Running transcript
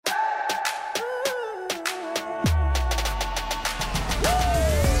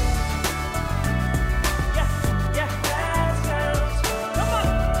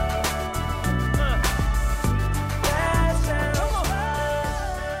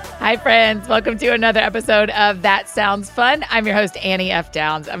Hi, friends. Welcome to another episode of That Sounds Fun. I'm your host, Annie F.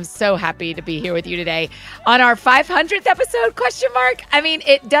 Downs. I'm so happy to be here with you today on our 500th episode, question mark. I mean,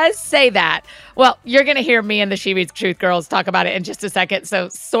 it does say that. Well, you're going to hear me and the She Reads Truth girls talk about it in just a second. So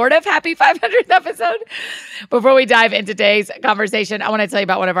sort of happy 500th episode. Before we dive into today's conversation, I want to tell you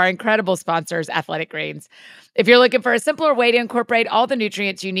about one of our incredible sponsors, Athletic Greens. If you're looking for a simpler way to incorporate all the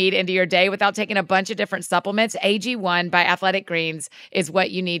nutrients you need into your day without taking a bunch of different supplements, AG1 by Athletic Greens is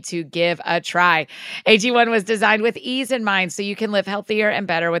what you need to give a try. AG1 was designed with ease in mind so you can live healthier and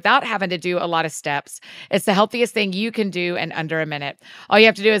better without having to do a lot of steps. It's the healthiest thing you can do in under a minute. All you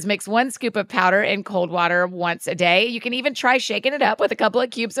have to do is mix 1 scoop of powder in cold water once a day. You can even try shaking it up with a couple of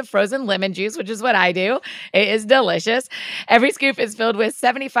cubes of frozen lemon juice, which is what I do. It is delicious. Every scoop is filled with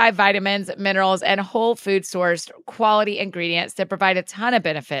 75 vitamins, minerals, and whole food sourced quality ingredients that provide a ton of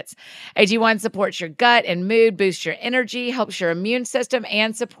benefits. AG1 supports your gut and mood, boosts your energy, helps your immune system,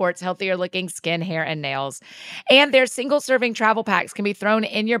 and supports healthier looking skin, hair, and nails. And their single serving travel packs can be thrown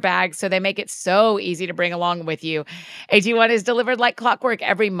in your bag, so they make it so easy to bring along with you. AG1 is delivered like clockwork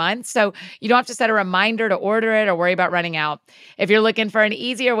every month, so you don't have to set a reminder to order it or worry about running out. If you're looking for an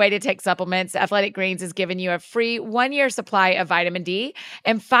easier way to take supplements, Athletic Greens is giving you a free 1-year supply of vitamin D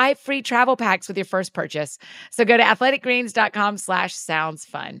and 5 free travel packs with your first purchase. So go to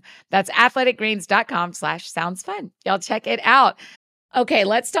athleticgreens.com/soundsfun. That's athleticgreens.com/soundsfun. Y'all check it out. Okay,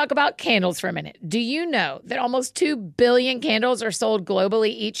 let's talk about candles for a minute. Do you know that almost 2 billion candles are sold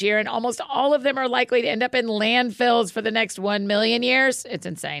globally each year, and almost all of them are likely to end up in landfills for the next 1 million years? It's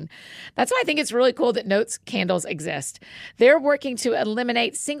insane. That's why I think it's really cool that Notes candles exist. They're working to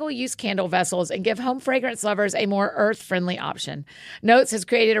eliminate single-use candle vessels and give home fragrance lovers a more earth-friendly option. Notes has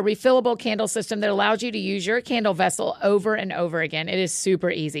created a refillable candle system that allows you to use your candle vessel over and over again. It is super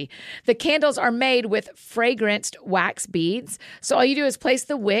easy. The candles are made with fragranced wax beads, so all you do is place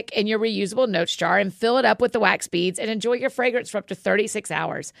the wick in your reusable Notes jar and fill it up with the wax beads and enjoy your fragrance for up to 36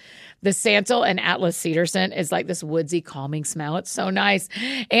 hours. The Santal and Atlas cedar scent is like this woodsy, calming smell. It's so nice.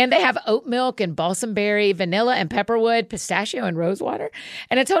 And they have oat milk and balsam berry, vanilla and pepperwood, pistachio and rosewater,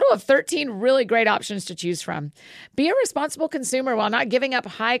 and a total of 13 really great options to choose from. Be a responsible consumer while not giving up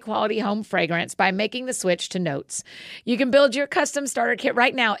high-quality home fragrance by making the switch to Notes. You can build your custom starter kit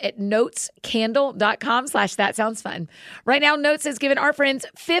right now at notescandle.com/thatsoundsfun. Right now, Notes is giving our friends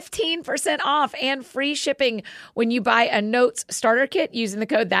 15% off and free shipping when you buy a Notes starter kit using the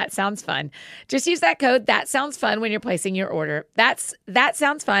code ThatSoundsFun. Just use that code ThatSoundsFun when you're placing your order. That's That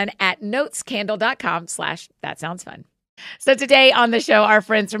Sounds Fun at notescandle.com/thatsoundsfun. So today on the show, our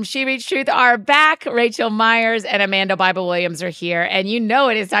friends from She Reads Truth are back. Rachel Myers and Amanda Bible Williams are here. And you know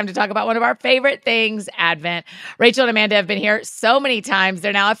it is time to talk about one of our favorite things, Advent. Rachel and Amanda have been here so many times.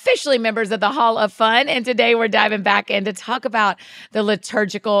 They're now officially members of the Hall of Fun. And today we're diving back in to talk about the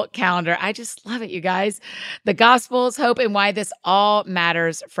liturgical calendar. I just love it, you guys. The Gospels, hope, and why this all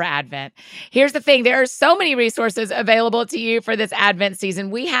matters for Advent. Here's the thing. There are so many resources available to you for this Advent season.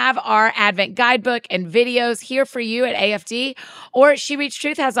 We have our Advent guidebook and videos here for you at AFD, or She Reads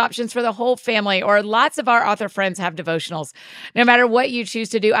Truth has options for the whole family, or lots of our author friends have devotionals. No matter what you choose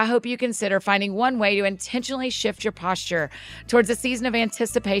to do, I hope you consider finding one way to intentionally shift your posture towards a season of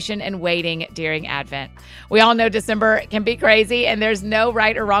anticipation and waiting during Advent. We all know December can be crazy, and there's no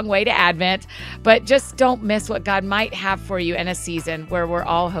right or wrong way to Advent, but just don't miss what God might have for you in a season where we're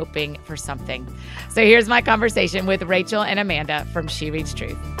all hoping for something. So here's my conversation with Rachel and Amanda from She Reads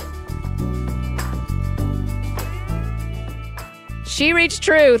Truth. She Reads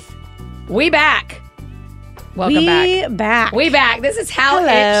Truth. We back. Welcome back. We back. This is how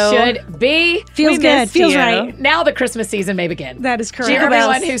it should be. Feels good. Feels right. Now the Christmas season may begin. That is correct. To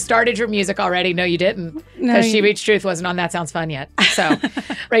everyone who started your music already, no, you didn't. Because She Reads Truth wasn't on That Sounds Fun yet. So,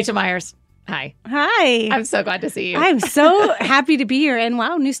 Rachel Myers. Hi. Hi. I'm so glad to see you. I'm so happy to be here. And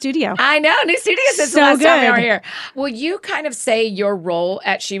wow, new studio. I know. New studio since the last time we were here. Will you kind of say your role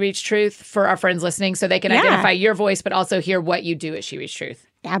at She Reads Truth for our friends listening so they can identify your voice, but also hear what you do at She Reads Truth?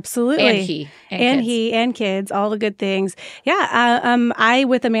 Absolutely. And he. And he and kids, all the good things. Yeah. I,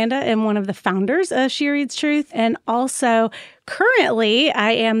 with Amanda, am one of the founders of She Reads Truth. And also, currently,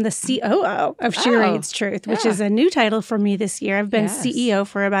 I am the COO of She Reads Truth, which is a new title for me this year. I've been CEO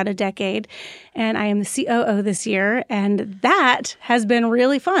for about a decade, and I am the COO this year. And that has been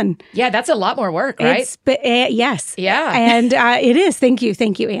really fun. Yeah, that's a lot more work, right? Yes. Yeah. And it is. Thank you,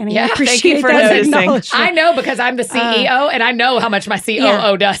 Annie. Yeah, I appreciate thank you for noticing. I know because I'm the CEO, and I know how much my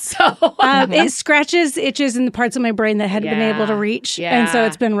COO does. So it scratches itches in the parts of my brain that hadn't been able to reach. Yeah. And so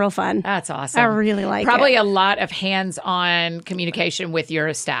it's been real fun. That's awesome. I really like Probably it. a lot of hands-on communication with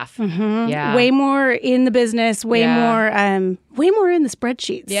your staff. Mm-hmm. Yeah. Way more in the business, way more way more in the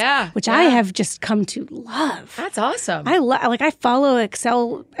spreadsheets. Yeah, which yeah. I have just come to love. That's awesome. I follow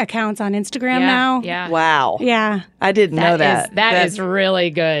Excel accounts on Instagram now. Yeah. Wow. Yeah. I didn't know that. That is really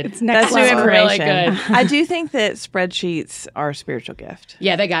good. It's next That's new level. really information. good. I do think that spreadsheets are a spiritual gift.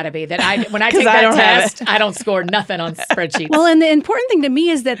 Yeah, they got to be. When I take I that don't have test, I don't score nothing on spreadsheets. Well, and the important thing to me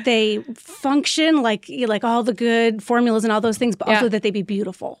is that they function like all the good formulas and all those things, but also that they be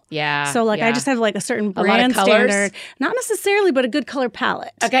beautiful. Yeah. So I yeah. just have like a certain lot of brand colors? standard, not necessarily, but a good color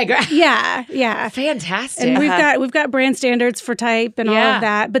palette. Okay, great. Yeah, yeah. Fantastic. And we've got brand standards for type and all Yeah. of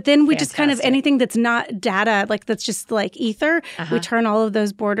that. But then we just kind of Fantastic. anything that's not data, like that's just like ether, we turn all of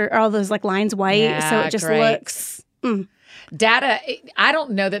those like lines white, so Yeah, it just great. looks. Data, I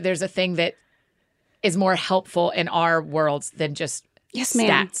don't know that there's a thing that is more helpful in our worlds than just Yes,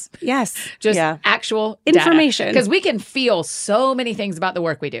 ma'am. stats. Yes, Just Yeah. actual Information. Because we can feel so many things about the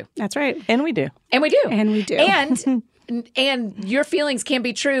work we do. that's right. And we do. And we do. And we do. And your feelings can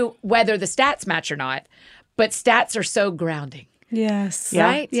be true whether the stats match or not. But stats are so grounding. Yes.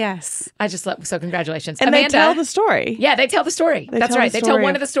 Right? Yes. I just love, so congratulations. And Amanda, they tell the story. Yeah, they tell the story. That's tell right. the They tell story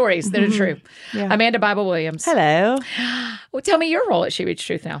one of- of the stories that are true. Yeah. Amanda Bible Williams. Hello. Well, tell me your role at She Reads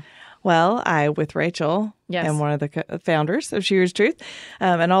Truth now. Well, I, with Rachel, Yes. am one of the founders of She Reads Truth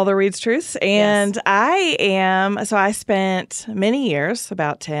and all the Reads Truths. And I spent many years,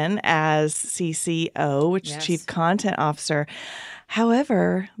 about 10, as CCO, which is Yes. Chief Content Officer.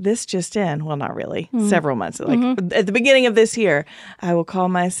 However, this just in, well, not really, several months, at the beginning of this year, I will call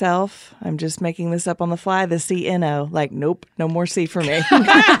myself, I'm just making this up on the fly, the CNO. Like, nope, no more C for me.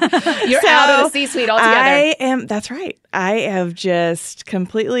 You're out of the C-suite altogether. That's right. I have just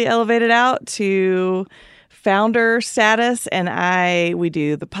completely elevated out to founder status, and we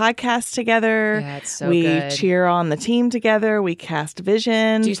do the podcast together. Yeah, it's so we good. cheer on the team together. We cast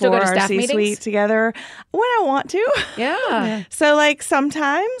vision Do you still for go to our staff C-suite meetings? together when I want to. Yeah. So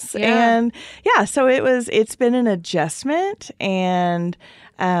sometimes, Yeah. and so it's been an adjustment, and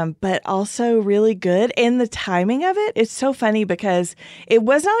but also really good. And the timing of it, it's so funny because it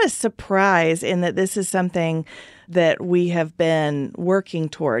was not a surprise in that this is something that we have been working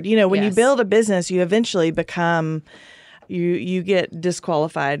toward. When you Yes. build a business, you eventually become you get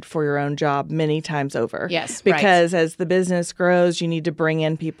disqualified for your own job many times over. Yes, right. because as the business grows, you need to bring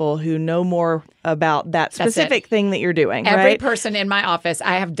in people who know more about that That's specific thing that you're doing. Every right? person in my office,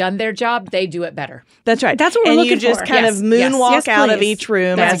 I have done their job. They do it better. That's right. That's what we're and looking you just for. kind Yes, of yes. moonwalk Yes, out of please. each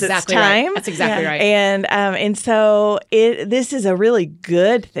room That's as exactly it's time. right. That's exactly right. And so this is a really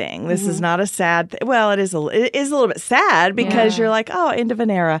good thing. This is not a sad. Well, it is a little bit sad because you're like, oh, end of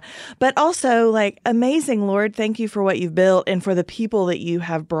an era, but also like amazing, Lord, thank you for what you've built and for the people that you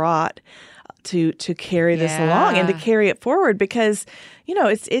have brought to carry this along and to carry it forward, because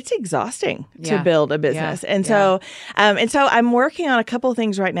it's exhausting to build a business. And so I'm working on a couple of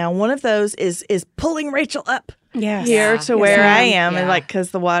things right now. One of those is pulling Rachel up Yes. here Yes, to where I ma'am. am, and because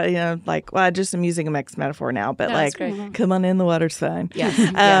the water, I just am using a mixed metaphor now, but No, that's great. come on in, the water's fine. Yes.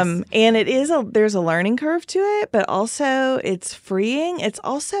 And there's a learning curve to it, but also it's freeing. It's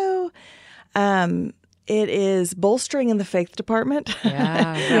also it is bolstering in the faith department.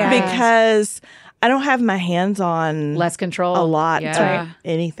 Yeah. because I don't have my hands on Less control. a lot Yeah. of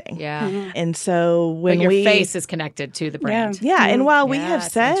anything. Yeah. And so when But your face is connected to the brand. yeah, and while we Yeah, have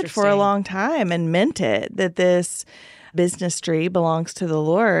it's said for a interesting. long time and meant it that this business tree belongs to the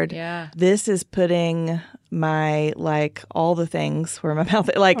Lord, Yeah. this is putting my all the things where my mouth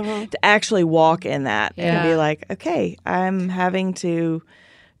to actually walk in that and be Yeah. like, okay, I'm having to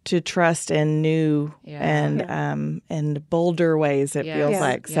trust in new and bolder ways. It Yes. feels Yeah.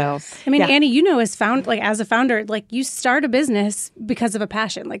 like so. I mean, yeah. Annie, as a founder, you start a business because of a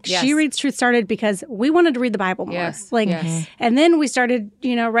passion. Yes. She Reads Truth started because we wanted to read the Bible more. Yes. Yes. And then we started,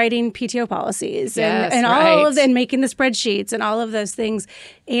 writing PTO policies Yes, and all right. of and making the spreadsheets and all of those things.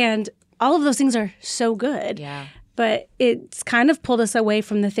 And all of those things are so good. Yeah. But it's kind of pulled us away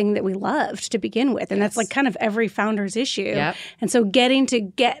from the thing that we loved to begin with. And that's kind of every founder's issue. Yep. And so getting to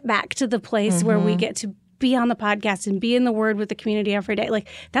get back to the place where we get to be on the podcast and be in the Word with the community every day,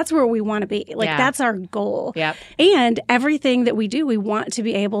 that's where we want to be. Yeah. That's our goal. Yep. And everything that we do, we want to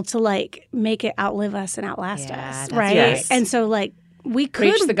be able to make it outlive us and outlast Yeah, us. that's Right. right. And so we could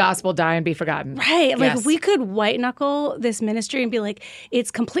Preach the gospel, die and be forgotten. Right. Yes. We could white knuckle this ministry and be like,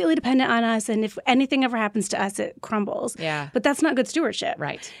 it's completely dependent on us. And if anything ever happens to us, it crumbles. Yeah. But that's not good stewardship.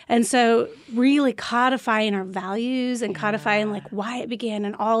 Right. And so really codifying our values and codifying why it began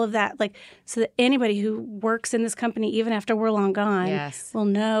and all of that, so that anybody who works in this company, even after we're long gone, Yes. will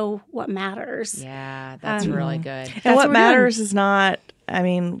know what matters. Yeah, that's really good. And That's what what we're matters is not,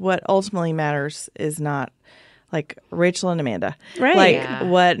 what ultimately matters is not like Rachel and Amanda. Right. Like Yeah.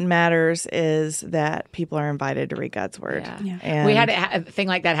 what matters is that people are invited to read God's word. Yeah. And We had a thing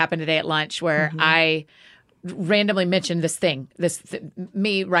like that happen today at lunch where I randomly mentioned this thing,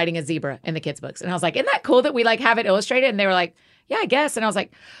 me writing a zebra in the kids' books. And I was like, isn't that cool that we like have it illustrated? And they were like, yeah, I guess. And I was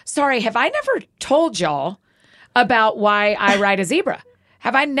like, sorry, have I never told y'all about why I ride a zebra?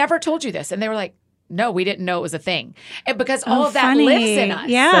 Have I never told you this? And they were like, no, we didn't know it was a thing. And because all of that funny. lives in us.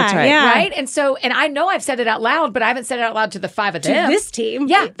 Yeah, That's right. yeah. Right? And so, and I know I've said it out loud, but I haven't said it out loud to the five of To them. this team.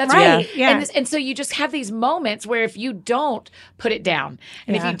 Yeah, that's right. right. Yeah. And so you just have these moments where if you don't put it down,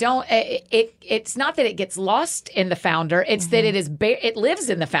 and if Yeah. you don't, it's not that it gets lost in the founder; it's that it is it lives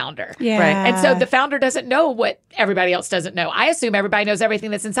in the founder. Yeah. Right. And so the founder doesn't know what everybody else doesn't know. I assume everybody knows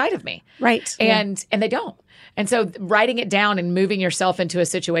everything that's inside of me, Right. and they don't. And so writing it down and moving yourself into a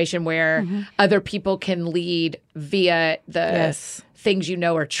situation where other people can lead via the Yes. things you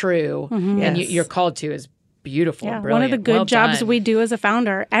know are true and Yes. you're called to is beautiful. Yeah, and one of the brilliant. good Well jobs done. we do as a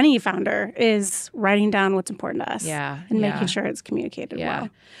founder, any founder, is writing down what's important to us. Yeah, And yeah. making sure it's communicated well.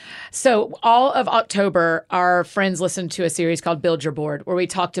 So all of October, our friends listened to a series called Build Your Board, where we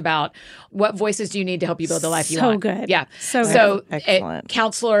talked about what voices do you need to help you build the life you So want. good. Yeah. So good. So Excellent.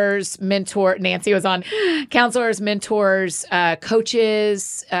 counselors, Nancy was on, counselors, mentors,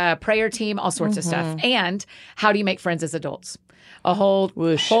 coaches, prayer team, all sorts of stuff. And how do you make friends as adults? A whole,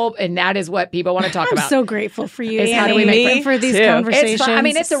 and that is what people want to talk I'm about. so grateful for you, Is how do Annie, we make for these too. conversations. It's fun. I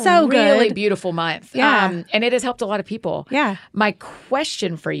mean, it's a so really good. beautiful month. Yeah. And it has helped a lot of people. Yeah. My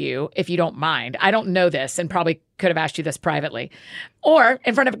question for you, if you don't mind, I don't know this and probably could have asked you this privately or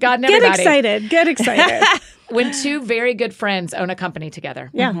in front of God and Get everybody. excited. Get excited. When two very good friends own a company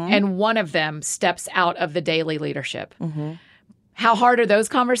together Yeah. and one of them steps out of the daily leadership, how hard are those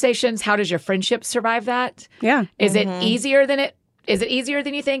conversations? How does your friendship survive that? Yeah. Is it easier than Is it easier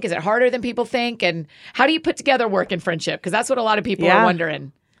than you think? Is it harder than people think? And how do you put together work and friendship? Because that's what a lot of people are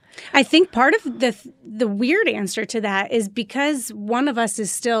wondering. I think part of the weird answer to that is because one of us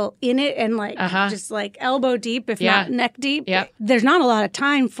is still in it and like just like elbow deep, if not neck deep. Yep. There's not a lot of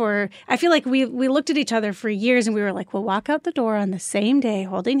time for. I feel like we looked at each other for years and we were like, we'll walk out the door on the same day,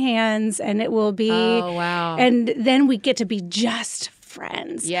 holding hands, and it will be. Oh, wow. And then we get to be just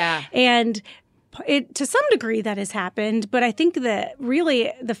friends. Yeah. And to some degree that has happened, but I think that really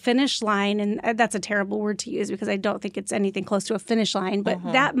the finish line, and that's a terrible word to use because I don't think it's anything close to a finish line, but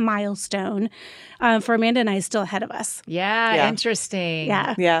that milestone for Amanda and I is still ahead of us. Yeah. Interesting.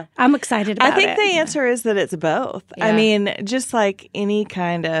 Yeah. Yeah. I'm excited about it. I think the answer is that it's both. Yeah. I mean, just like any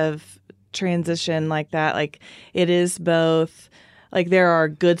kind of transition like that, like it is both. Like there are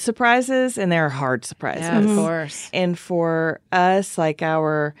good surprises and there are hard surprises. Yeah, of course. And for us, like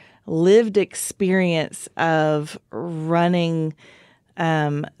our lived experience of running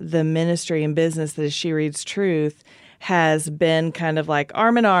the ministry and business that is She Reads Truth has been kind of like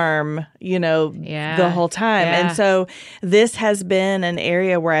arm in arm, the whole time. Yeah. And so this has been an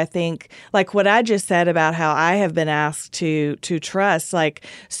area where I think, like what I just said about how I have been asked to trust, like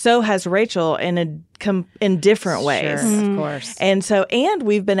so has Rachel in different ways. Sure, of course. And so, and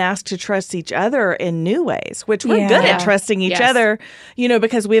we've been asked to trust each other in new ways, which we're good Yeah. at trusting each Yes. other,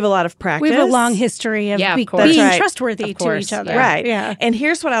 because we have a lot of practice. We have a long history of Yeah, of being course. That's right. trustworthy Of to course. each other. Yeah. Right. Yeah. And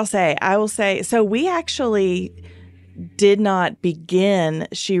here's what I'll say. I will say, so we actually did not begin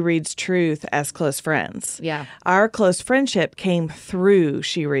She Reads Truth as close friends. Yeah. Our close friendship came through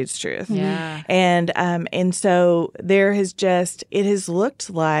She Reads Truth. Yeah. And so it has looked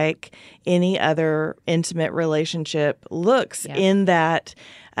like any other intimate relationship looks in that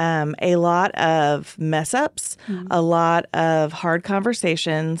a lot of mess ups, a lot of hard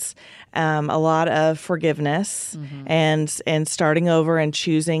conversations, a lot of forgiveness and starting over and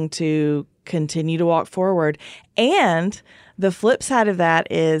choosing to continue to walk forward. And the flip side of that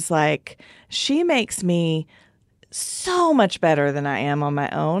is like she makes me so much better than I am on my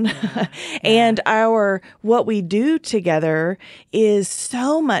own. And what we do together is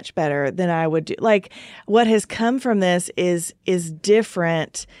so much better than I would do. Like what has come from this is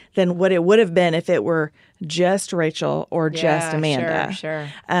different than what it would have been if it were just Rachel or just Amanda. Sure.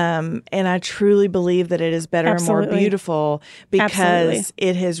 And I truly believe that it is better and more Absolutely. beautiful because Absolutely.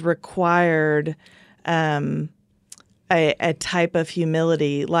 it has required a type of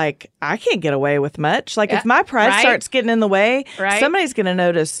humility. Like I can't get away with much. Like if my pride Right. starts getting in the way, Right. somebody's going to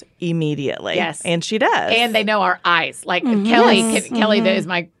notice immediately. Yes. And she does. And they know our eyes. Like Kelly, Kelly that is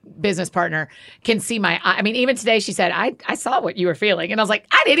my business partner can see my eye. I mean, even today she said, I saw what you were feeling. And I was like,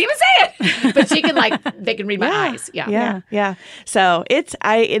 I didn't even say it. But she can they can read my eyes. Yeah. So it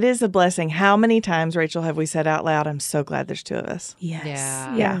is a blessing. How many times, Rachel, have we said out loud, I'm so glad there's two of us? Yes.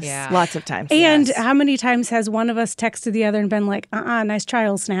 Yeah. Yes. Lots of times. And how many times has one of us texted the other and been like, nice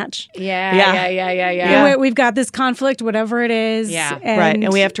trial snatch. Yeah. We've got this conflict, whatever it is. Yeah. Right.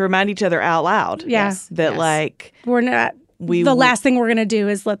 And we have to remind each other out loud. Yeah. That we're not. The last thing we're going to do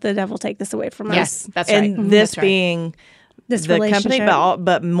is let the devil take this away from us. Yes, that's right. And this being this the relationship. company,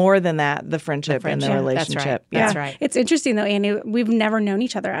 but more than that, the friendship and the relationship. That's right. It's interesting though, Annie. We've never known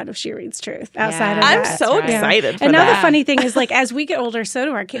each other out of She Reads Truth outside of I'm that. so excited for and that. now the funny thing is, like, as we get older, so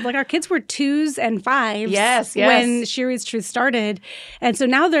do our kids. Like, our kids were 2s and 5s Yes. when She Reads Truth started. And so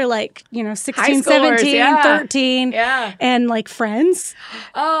now they're like, 16, High schoolers, 17, 13, and like friends.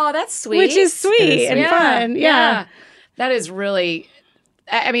 Oh, that's sweet. Which is sweet and fun. Yeah. That is really,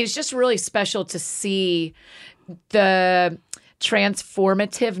 I mean, it's just really special to see the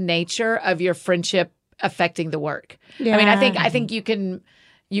transformative nature of your friendship affecting the work. Yeah. I mean, I think you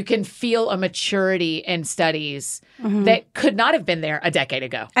can feel a maturity in studies that could not have been there a decade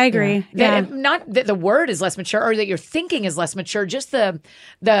ago. I agree. Not that the word is less mature or that your thinking is less mature, just the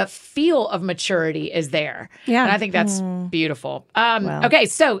feel of maturity is there. Yeah. And I think that's beautiful. Okay,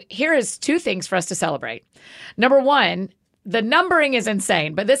 so here is 2 things for us to celebrate. Number 1, the numbering is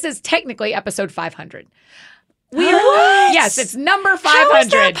insane, but this is technically episode 500. Yes, it's number 500. How is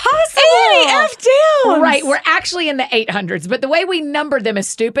that possible? Annie F. Downs. Right, we're actually in the 800s, but the way we numbered them is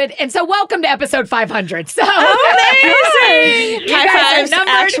stupid. And so welcome to episode 500. So amazing! You guys are numbered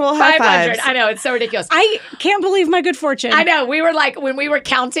Actual high 500. fives. I know, it's so ridiculous. I can't believe my good fortune. I know. We were like, when we were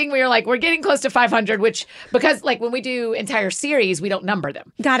counting, we were like, we're getting close to 500, which, because like when we do entire series, we don't number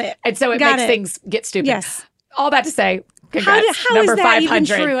them. Got it. And so it makes things get stupid. Yes. All that to say, congrats. How number is that 500. even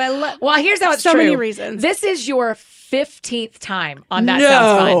true? Well, here's how it's so true. many reasons. This is your 15th time on That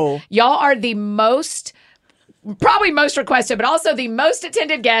Sounds Fun. Y'all are the probably most requested, but also the most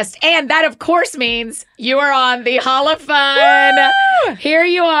attended guest. And that, of course, means you are on the Hall of Fun. Woo! Here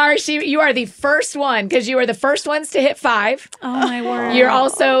you are. You are the first one because you are the first ones to hit 5. Oh, my word. You're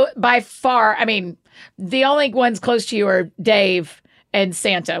also by far, I mean, the only ones close to you are Dave and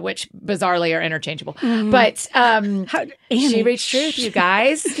Santa, which bizarrely are interchangeable. But She Reads Truth, you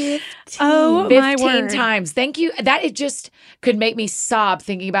guys. 15 my word. times. Thank you. That it just could make me sob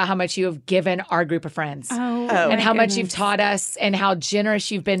thinking about how much you have given our group of friends. And how much you've taught us and how generous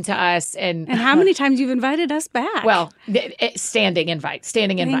you've been to us. And how many times you've invited us back. Well, standing invite.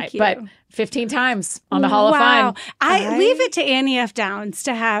 Thank you. But 15 times on the Hall of Fun. I leave it to Annie F. Downs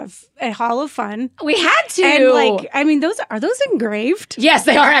to have a Hall of Fun. We had to. And are those engraved? Yes,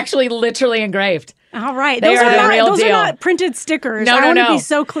 they are actually literally engraved. All right. They are the real those deal. are not printed stickers. No. I want to be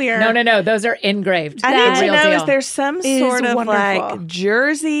so clear. No. Those are engraved. I need to know, deal. is there some sort of like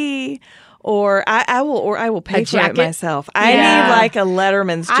jersey? Or I will pay for it myself. I need like a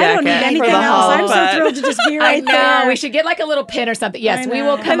Letterman's jacket. I don't need anything else. I'm so thrilled to just be right there. I know. We should get like a little pin or something. Yes, we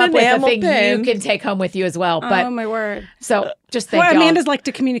will come up with a thing you can take home with you as well. But, oh, my word. So just think, what Amanda's like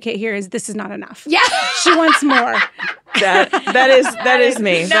to communicate here is this is not enough. Yeah. She wants more. That is me. That is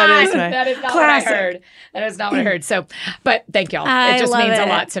me. That is not what I heard. That is not what I heard. So, but thank y'all. It just means a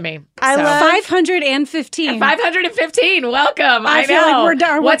lot to me. I love 515. 515. Welcome. I feel know. like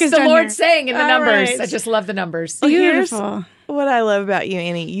our work What's is the done Lord here. saying in the numbers? Right. I just love the numbers. Beautiful. What I love about you,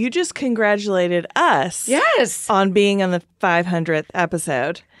 Annie, you just congratulated us on being on the 500th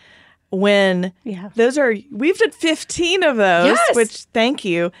episode. When we've done 15 of those, which thank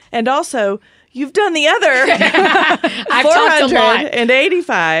you. And also, you've done the other I've talked a lot.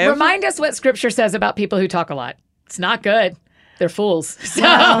 485. Remind us what scripture says about people who talk a lot. It's not good. They're fools. So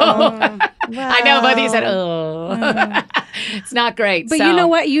I know both of you said, it's not great. But you know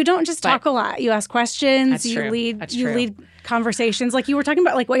what? You don't just talk a lot. You ask questions. That's you true. lead. That's you true. lead conversations, like you were talking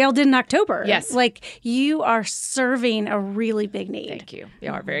about, like what y'all did in October. Yes. Like you are serving a really big need. Thank you.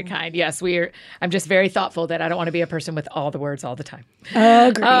 You are very kind. Yes, I'm just very thoughtful that I don't want to be a person with all the words all the time.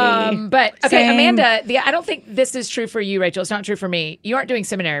 Agree. But okay, Same. Amanda, I don't think this is true for you, Rachel. It's not true for me. You aren't doing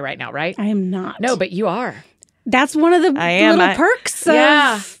seminary right now, right? I am not. No, but you are. That's one of the little perks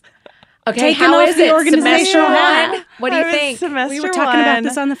of Okay, taking how off is the it? organizational Semester hat. 1? What do you think? Semester We were talking about one.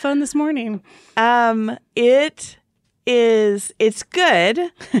 this on the phone this morning. It's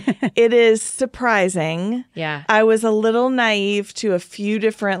good. It is surprising. Yeah. I was a little naive to a few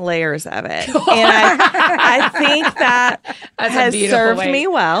different layers of it. And I think that has served me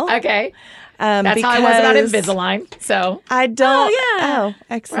well. Okay. That's how I was about Invisalign. So I don't. Oh, yeah. Oh,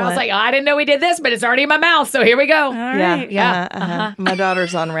 excellent. I was like, oh, I didn't know we did this, but it's already in my mouth. So here we go. All right. Yeah. My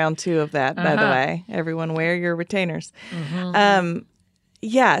daughter's on round 2 of that, by the way. Everyone wear your retainers.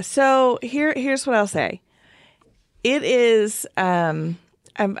 Yeah. So here's what I'll say. It is, my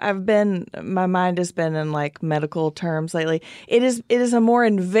mind has been in like medical terms lately. It is a more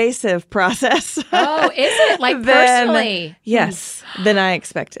invasive process. Oh, is it? Like personally? Yes, than I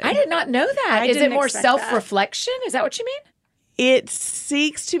expected. I did not know that. Is it didn't more expect that. self-reflection? Is that what you mean? It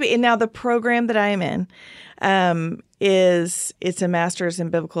seeks to be, and now the program that I am in it's a master's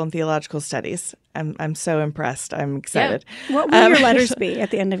in biblical and theological studies. I'm so impressed. I'm excited. What will your letters be at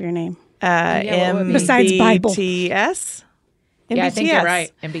the end of your name? what would be? Besides Bible. MBTS. Yeah, I think you're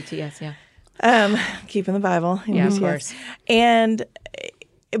right. MBTS, Keeping the Bible. Yeah, of MBTS. course.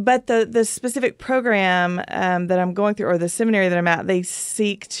 But the specific program that I'm going through, or the seminary that I'm at, they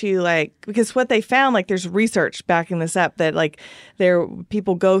seek to because what they found, there's research backing this up, that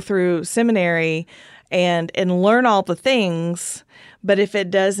people go through seminary and learn all the things, but if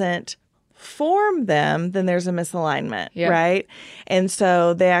it doesn't form them, then there's a misalignment, right? And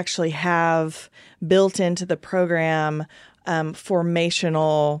so they actually have built into the program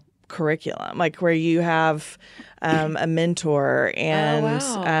formational curriculum, where you have a mentor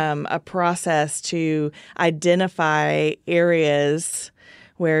and a process to identify areas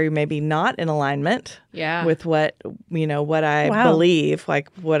where you're maybe not in alignment with what I believe,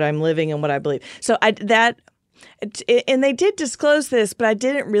 what I'm living and what I believe. So and they did disclose this, but I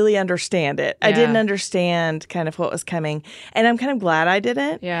didn't really understand it. I didn't understand kind of what was coming. And I'm kind of glad I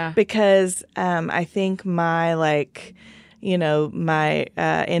didn't. Yeah. Because I think my my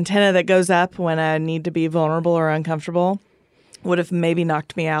antenna that goes up when I need to be vulnerable or uncomfortable would have maybe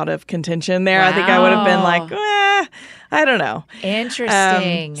knocked me out of contention there. Wow. I think I would have been like, I don't know.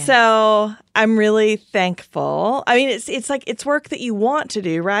 Interesting. So I'm really thankful. I mean, it's work that you want to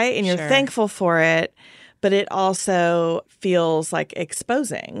do, right? And you're thankful for it, but it also feels like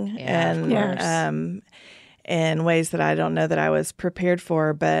exposing in ways that I don't know that I was prepared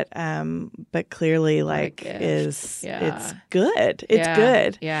for, but clearly it's good. It's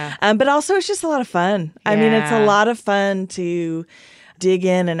good. Yeah. But also it's just a lot of fun. I mean, it's a lot of fun to dig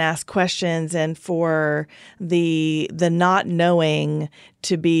in and ask questions, and for the not knowing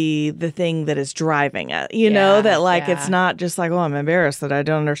to be the thing that is driving it. It's not just oh, I'm embarrassed that I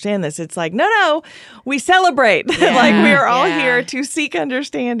don't understand this. It's no, we celebrate. We are all here to seek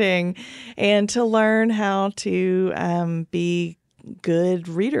understanding and to learn how to be good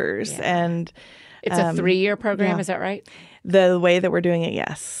readers. And it's a 3-year program, is that right? The way that we're doing it,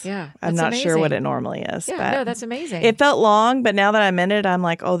 yes. Yeah. I'm not sure what it normally is. Yeah, but no, that's amazing. It felt long, but now that I'm in it, I'm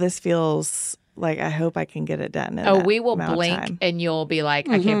like, oh, this feels like I hope I can get it done. We will blink and you'll be like,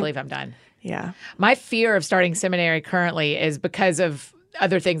 I can't believe I'm done. Yeah. My fear of starting seminary currently is because of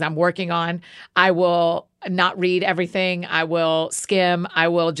other things I'm working on. I will not read everything. I will skim. I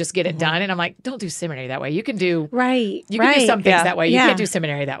will just get it done. And I'm like, don't do seminary that way. You can do You can do some things that way. You can't do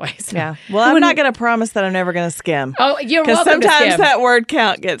seminary that way. So. Yeah. Well, I'm not going to promise that I'm never going to skim. Oh, you're welcome to skim. Because sometimes that word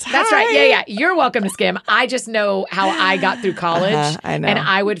count gets high. That's right. Yeah. You're welcome to skim. I just know how I got through college. I know. And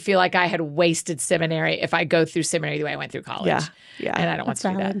I would feel like I had wasted seminary if I go through seminary the way I went through college. Yeah. And I don't want to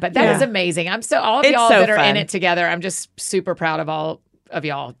do that. But that is amazing. All of y'all that are in it together, I'm just super proud of all of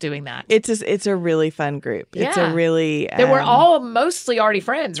y'all doing that. It's a really fun group. Yeah. It's a really that we're all mostly already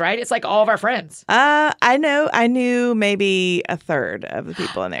friends, right? It's like all of our friends. I knew maybe a third of the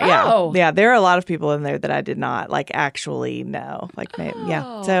people in there. Oh. Yeah. There are a lot of people in there that I did not actually know.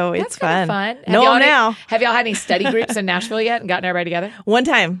 So it's fun. Know them now. Have y'all had any study groups in Nashville yet and gotten everybody together? One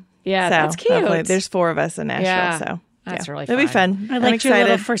time. Yeah, so that's cute. There's 4 of us in Nashville. So that's really fun. It'll be fun. I liked your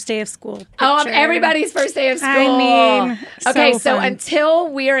little first day of school picture. Oh, everybody's first day of school. I mean, okay, so fun. Until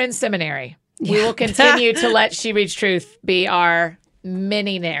we are in seminary, we will continue to let She Reads Truth be our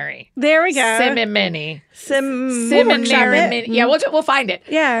mini-nary. There we go. Seminary. Seminary. Yeah, we'll find it.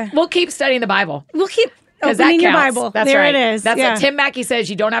 Yeah. We'll keep studying the Bible. We'll keep Because opening that your counts. Bible. That's there right. it is. That's what Tim Mackey says.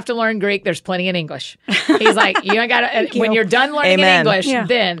 You don't have to learn Greek. There's plenty in English. He's like, you ain't got to. When you're done learning in English,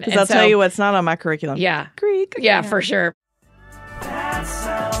 then. Because I'll tell you what's not on my curriculum. Yeah. Greek. Yeah, for sure. That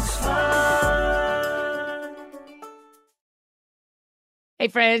sounds fun. Hey,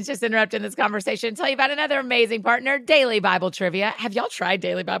 friends, just interrupting this conversation. Tell you about another amazing partner, Daily Bible Trivia. Have y'all tried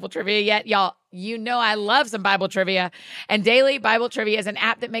Daily Bible Trivia yet? Y'all, you know I love some Bible trivia. And Daily Bible Trivia is an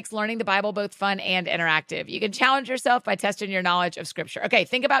app that makes learning the Bible both fun and interactive. You can challenge yourself by testing your knowledge of Scripture. Okay,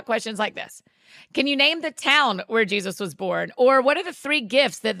 think about questions like this. Can you name the town where Jesus was born? Or what are the 3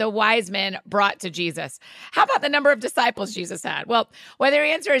 gifts that the wise men brought to Jesus? How about the number of disciples Jesus had? Well, whether your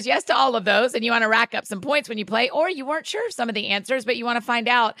answer is yes to all of those and you want to rack up some points when you play, or you weren't sure of some of the answers, but you want to find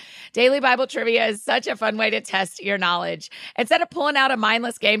out, Daily Bible Trivia is such a fun way to test your knowledge. Instead of pulling out a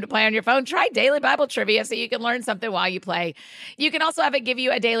mindless game to play on your phone, try Daily Bible Trivia so you can learn something while you play. You can also have it give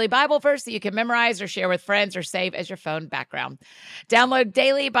you a daily Bible verse that you can memorize or share with friends or save as your phone background. Download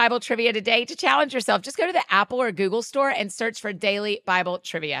Daily Bible Trivia today to challenge yourself. Just go to the Apple or Google store and search for Daily Bible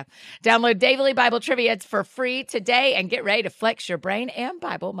Trivia. Download Daily Bible Trivia. It's for free today and get ready to flex your brain and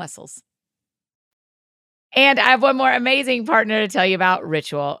Bible muscles. And I have one more amazing partner to tell you about,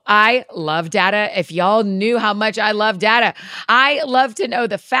 Ritual. I love data. If y'all knew how much I love data, I love to know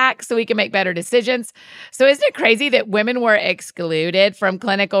the facts so we can make better decisions. So isn't it crazy that women were excluded from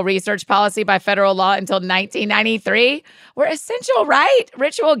clinical research policy by federal law until 1993? We're essential, right?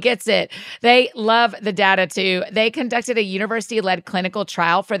 Ritual gets it. They love the data too. They conducted a university-led clinical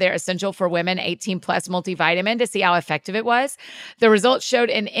trial for their Essential for Women 18 Plus multivitamin to see how effective it was. The results showed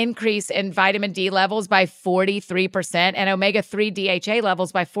an increase in vitamin D levels by 43% and omega-3 DHA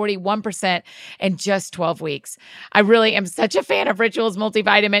levels by 41% in just 12 weeks. I really am such a fan of Ritual's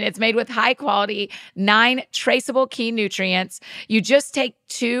multivitamin. It's made with high quality, 9 traceable key nutrients. You just take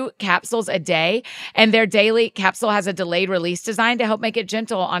 2 capsules a day, and their daily capsule has a delayed release design to help make it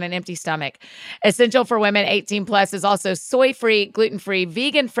gentle on an empty stomach. Essential for Women 18 Plus is also soy-free, gluten-free,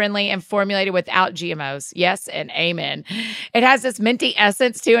 vegan-friendly, and formulated without GMOs. Yes, and amen. It has this minty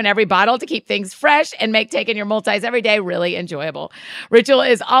essence too in every bottle to keep things fresh and make taking your multis every day really enjoyable. Ritual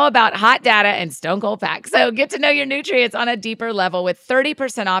is all about hot data and stone cold facts. So get to know your nutrients on a deeper level with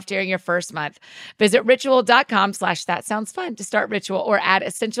 30% off during your first month. Visit ritual.com/thatsoundsfun to start Ritual or add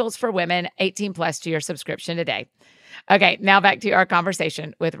Essentials for Women 18 Plus to your subscription today. Okay, now back to our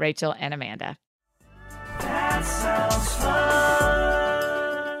conversation with Rachel and Amanda. That sounds fun.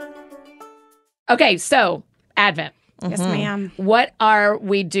 Okay, so Advent. Yes, ma'am. What are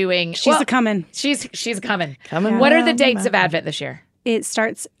we doing? She's a coming. She's coming. Coming. What are the dates of Advent this year? It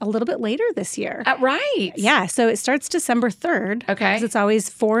starts a little bit later this year. Right. Yeah, so it starts December 3rd. Okay. 'Cause it's always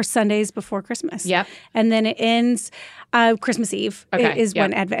 4 Sundays before Christmas. Yep. And then it ends Christmas Eve is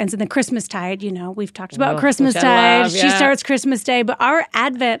when Advent ends. And the Christmastide, we've talked about Christmastide. She starts Christmas Day. But our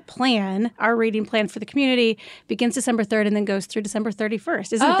Advent plan, our reading plan for the community begins December 3rd and then goes through December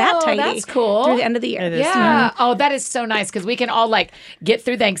 31st. Isn't that tidy? That's cool. Through the end of the year. It is. Yeah. Oh, that is so nice because we can all get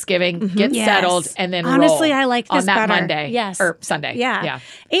through Thanksgiving, get Yes. settled, and then honestly, roll I like this on that better. Monday. Yes. Or Sunday. Yeah.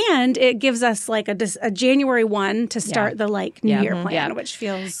 And it gives us a January 1 to start the New Year plan, which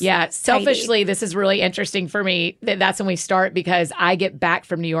feels selfishly, this is really interesting for me. That's when we start because I get back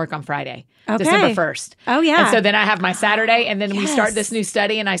from New York on Friday, December 1st. Oh, yeah. And so then I have my Saturday, and then we start this new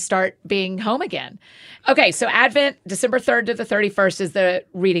study, and I start being home again. Okay, so Advent, December 3rd to the 31st is the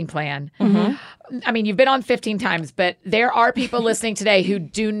reading plan. I mean, you've been on 15 times, but there are people listening today who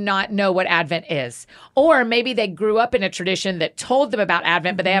do not know what Advent is. Or maybe they grew up in a tradition that told them about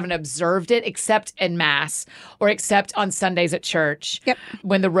Advent, but they haven't observed it except in Mass or except on Sundays at church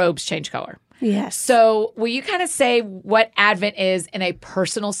when the robes change color. Yes. So will you kind of say what Advent is in a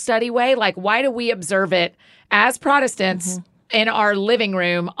personal study way? Like, why do we observe it as Protestants in our living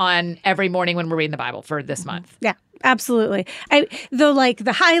room on every morning when we're reading the Bible for this month? Yeah. Absolutely.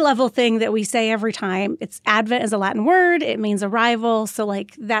 The high level thing that we say every time, it's Advent is a Latin word. It means arrival. So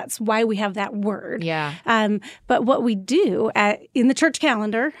that's why we have that word. Yeah. But what we do in the church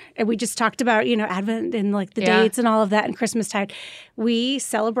calendar, and we just talked about, Advent and the dates and all of that and Christmastide, we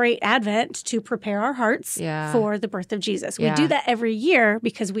celebrate Advent to prepare our hearts for the birth of Jesus. We do that every year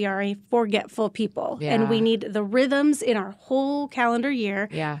because we are a forgetful people and we need the rhythms in our whole calendar year.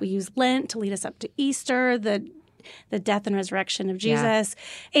 Yeah. We use Lent to lead us up to Easter, the death and resurrection of Jesus.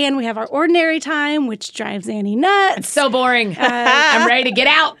 And we have our ordinary time, which drives Annie nuts. It's so boring. I'm ready to get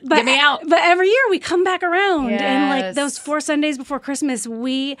out. Get me out. But every year we come back around. Yes. And those 4 Sundays before Christmas,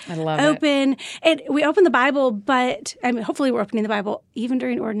 we open the Bible, but hopefully we're opening the Bible even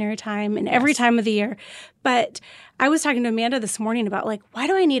during ordinary time and every time of the year. But I was talking to Amanda this morning about why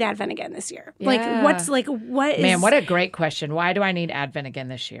do I need Advent again this year? Yeah. What is... Man, what a great question. Why do I need Advent again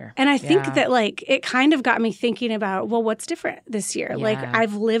this year? And I think that it kind of got me thinking about, what's different this year? Yeah.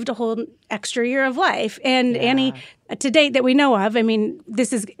 I've lived a whole extra year of life. And Annie, to date that we know of. I mean,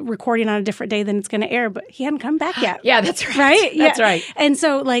 this is recording on a different day than it's going to air, but he hadn't come back yet. Yeah, that's right. Right? That's Yeah. right. And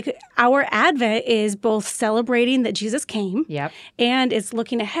so, like, our Advent is both celebrating that Jesus came Yep. and it's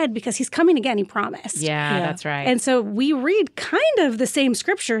looking ahead because he's coming again, he promised. Yeah, that's right. And so we read kind of the same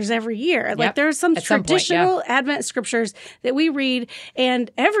scriptures every year. Like there's some At some point, traditional Advent scriptures that we read.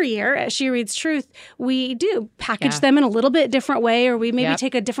 And every year at She Reads Truth, we do package them in a little bit different way, or we maybe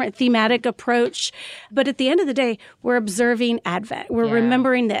take a different thematic approach. But at the end of the day, we're observing Advent. We're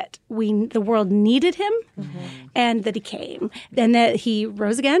remembering that the world needed him and that he came and that he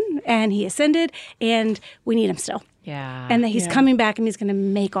rose again and he ascended and we need him still. Yeah. And that he's coming back and he's going to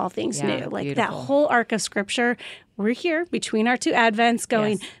make all things Yeah, new. Like beautiful. that whole arc of scripture, we're here between our two Advents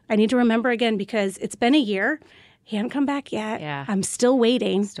going, I need to remember again because it's been a year. He hadn't come back yet. Yeah. I'm still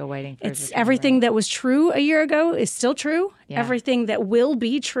waiting. Still waiting for his It's return, everything right? that was true a year ago is still true. Yeah. Everything that will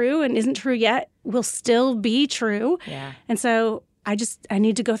be true and isn't true yet will still be true. Yeah. And so I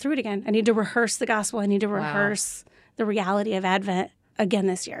need to go through it again. I need to rehearse the gospel. I need to rehearse the reality of Advent again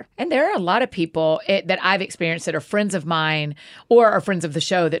this year. And there are a lot of people that I've experienced that are friends of mine or are friends of the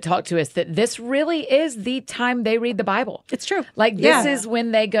show that talk to us that this really is the time they read the Bible. It's true. Like this is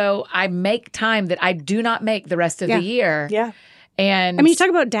when they go, I make time that I do not make the rest of the year. Yeah. And I mean, you talk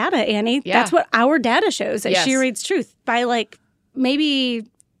about data, Annie. Yeah. That's what our data shows that Yes. She Reads Truth by like maybe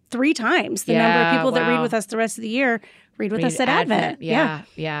 3 times the number of Yeah, people that read wow. with us the rest of the year read with read us at Advent.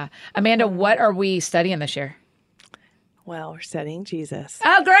 Yeah. Amanda, what are we studying this year? Well, we're studying Jesus.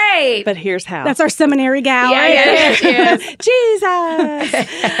 Oh, great. But here's how. That's our seminary gal. right? Yes. Jesus.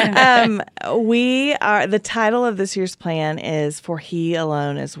 We are, the title of this year's plan is For He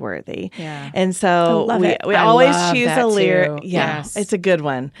Alone is Worthy. Yeah. And so love it. we I always love choose that a lyric. too. Yeah, Yes. it's a good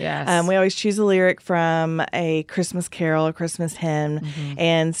one. Yes. We always choose a lyric from a Christmas carol, a Christmas hymn. Mm-hmm.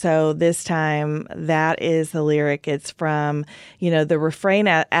 And so this time that is the lyric. It's from, the refrain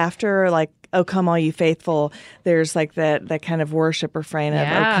after like, "Oh, come all you faithful." There's like that kind of worship refrain of,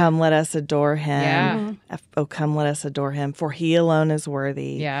 Yeah. "Oh, come, let us adore him." Yeah. "Oh, come, let us adore him, for he alone is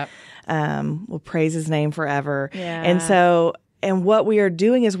worthy." Yeah. We'll praise his name forever. Yeah. And so, and what we are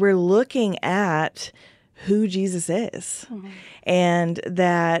doing is we're looking at who Jesus is and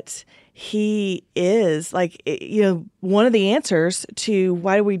that he is like, one of the answers to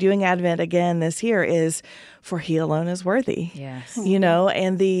why are we doing Advent again this year is for he alone is worthy. Yes.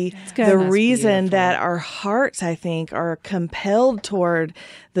 And the good. the That's reason beautiful. that our hearts, I think, are compelled toward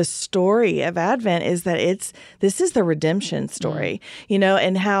the story of Advent is that this is the redemption story,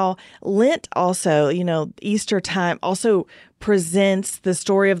 and how Lent also, Easter time also presents the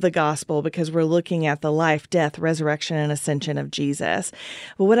story of the gospel because we're looking at the life, death, resurrection, and ascension of Jesus.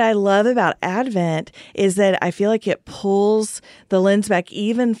 But what I love about Advent is that I feel like it pulls the lens back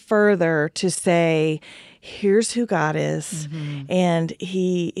even further to say, here's who God is, and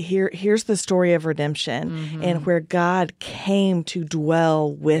here's the story of redemption, and where God came to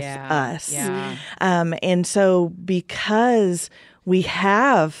dwell with us. Yeah. And so because we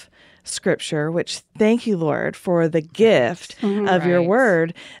have Scripture, which thank you, Lord, for the gift of your Right.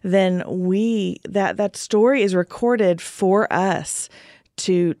 word, then that story is recorded for us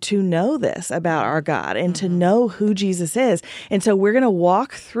to know this about our God and to know who Jesus is. And so we're going to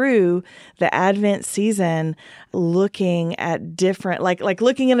walk through the Advent season looking at different, like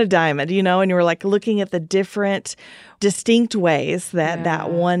looking at a diamond, and you're like looking at the different distinct ways that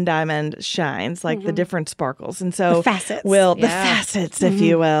one diamond shines, like the different sparkles. And so The facets. the Yeah. facets, if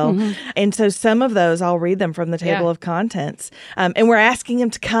you will. And so some of those, I'll read them from the table Yeah. of contents. And we're asking him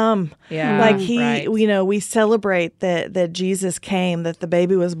to come. Yeah, Like right. we celebrate that Jesus came, that the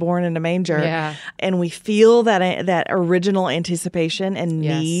baby was born in a manger. Yeah. And we feel that original anticipation and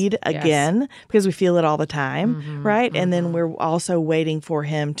Yes. need Yes. again because we feel it all the time, right? And then we're also waiting for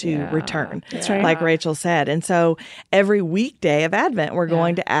him to return. That's right. Like Rachel said. And so every weekday of Advent, we're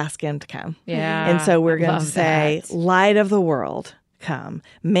going to ask him to come. Yeah. And so we're I going to love say, that. Light of the world, come.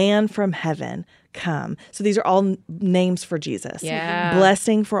 Man from heaven, come. So these are all names for Jesus. Yeah.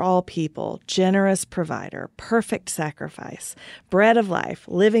 Blessing for all people, generous provider, perfect sacrifice, bread of life,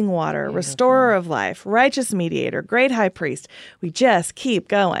 living water, restorer of life, righteous mediator, great high priest. We just keep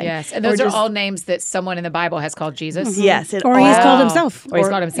going. Yes. And those are all names that someone in the Bible has called Jesus. Yes. it Or he's all- called himself. Or he's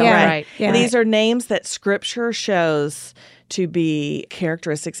called himself, Yeah. right. Yeah. These are names that Scripture shows to be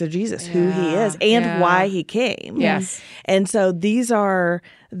characteristics of Jesus, who he is, and Yeah. why he came. Yes. And so these are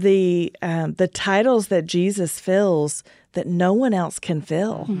the titles that Jesus fills that no one else can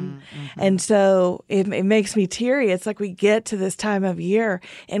fill. And so it makes me teary. It's like we get to this time of year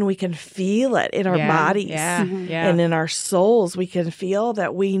and we can feel it in our Yeah. bodies Yeah. Yeah. and in our souls. We can feel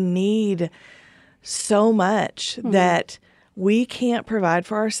that we need so much that we can't provide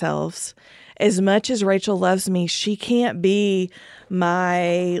for ourselves. As much as Rachel loves me, she can't be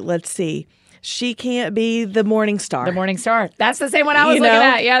my, she can't be the morning star. The Morning Star. That's the same one I was You looking know?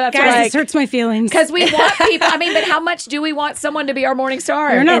 at. Yeah, that's Guys, right. this hurts my feelings. Because we want people. I mean, but how much do we want someone to be our morning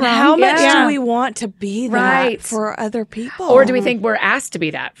star? You're not And wrong. how much Yeah. do we want to be that Right. for other people? Or do we think we're asked to be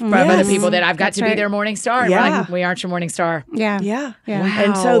that from other Yes. people, that I've got That's to be right. their morning star? And we're Yeah. like, we aren't your morning star. Yeah. Yeah. Yeah.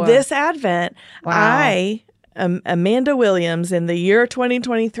 And so Wow. this Advent, Wow. I, Amanda Williams, in the year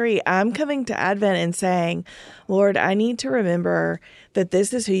 2023, I'm coming to Advent and saying, Lord, I need to remember that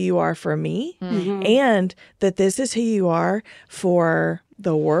this is who you are for me and that this is who you are for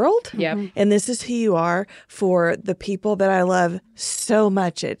the world. Yep. And this is who you are for the people that I love so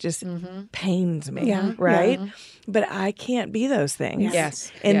much. It just pains me. Yeah. Right. But I can't be those things.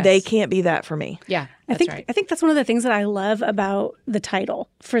 Yes. And Yes. they can't be that for me. Yeah, I that's think right. I think that's one of the things that I love about the title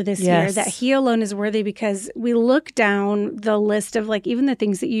for this year, Yes. that He Alone is Worthy, because we look down the list of like even the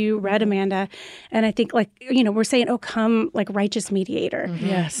things that you read, Amanda, and I think we're saying, oh, come like righteous mediator.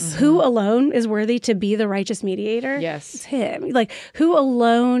 Yes. Who alone is worthy to be the righteous mediator? Yes. It's Him. Like, who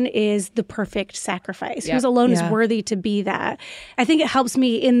alone is the perfect sacrifice? Yeah. Who alone is Yeah. worthy to be that? I think it helps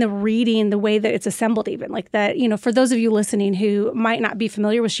me in the reading, the way that it's assembled, even like that. For those of you listening who might not be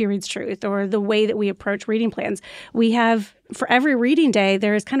familiar with She Reads Truth or the way that we approach reading plans, we have, for every reading day,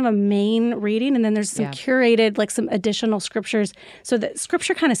 there is kind of a main reading, and then there's some curated, like some additional scriptures, so that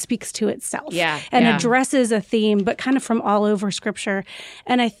scripture kind of speaks to itself and addresses a theme, but kind of from all over scripture.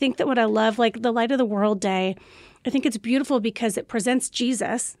 And I think that what I love, like the Light of the World Day, I think it's beautiful because it presents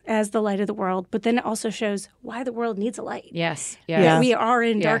Jesus as the light of the world, but then it also shows why the world needs a light. Yes. Yeah. Yes. We are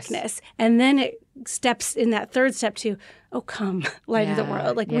in Yes. darkness. And then it steps in that third step to, oh, come, light of the Yeah,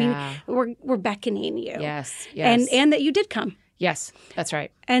 world. Like yeah. we're beckoning you. Yes. Yes. And that you did come. yes, that's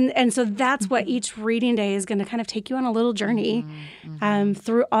right. And so that's what each reading day is going to kind of take you on a little journey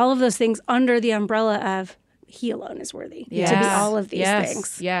through all of those things under the umbrella of He alone is worthy to be all of these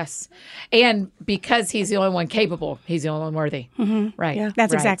things. Yes. And because he's the only one capable, he's the only one worthy. Right. Yeah.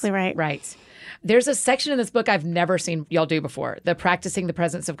 That's exactly right. Right. There's a section in this book I've never seen y'all do before, the practicing the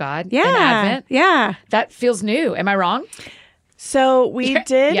presence of God in Yeah. Advent. Yeah. That feels new. Am I wrong? So we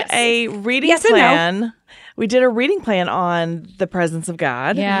did Yes. a reading Yes and no. plan. We did a reading plan on the presence of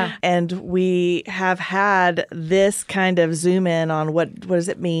God. Yeah. And we have had this kind of zoom in on what does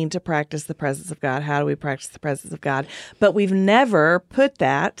it mean to practice the presence of God? How do we practice the presence of God? But we've never put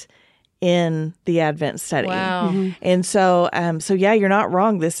that in the Advent study. Wow. And so yeah, you're not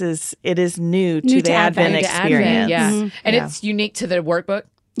wrong. It is new to New the to Advent Advent. To Advent, experience. Yeah. And Yeah. it's unique to the workbook.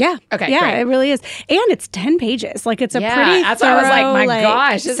 Yeah. Okay, Yeah, great. it really is. And it's 10 pages. Like it's a Yeah, pretty that's why I was like, my thorough,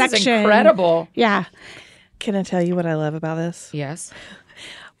 gosh, this is section. incredible. Yeah. Can I tell you what I love about this? Yes.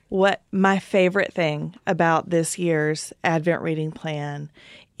 What my favorite thing about this year's Advent reading plan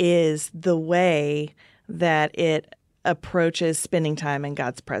is the way that it approaches spending time in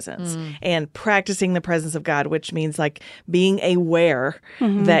God's presence and practicing the presence of God, which means like being aware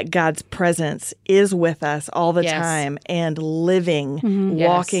that God's presence is with us all the Yes. time and living, Yes.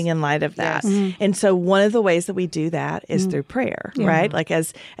 walking in light of that. Yes. And so one of the ways that we do that is through prayer, right? Like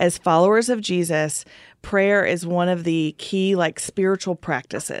as followers of Jesus, prayer is one of the key like spiritual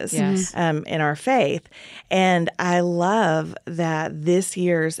practices Yes. in our faith. And I love that this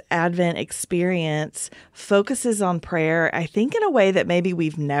year's Advent experience focuses on prayer, I think in a way that maybe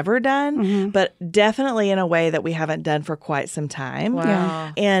we've never done, but definitely in a way that we haven't done for quite some time.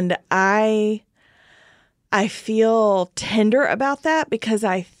 Wow. And I feel tender about that because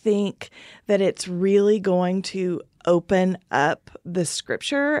I think that it's really going to open up the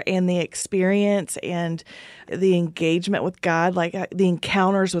scripture and the experience and the engagement with God, like the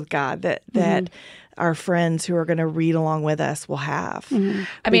encounters with God that our friends who are going to read along with us will have.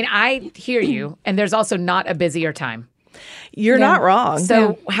 I mean, I hear you, and there's also not a busier time. You're not wrong.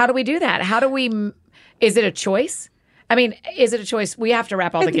 So how do we do that? How do we, is it a choice? I mean, is it a choice? We have to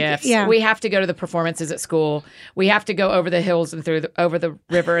wrap all the gifts. yeah. We have to go to the performances at school. We have to go over the hills and over the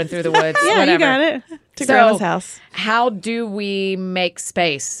river and through the woods. Yeah, whatever. you got it. to Grandma's house. How do we make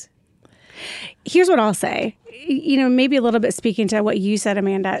space? Here's what I'll say. Maybe a little bit speaking to what you said,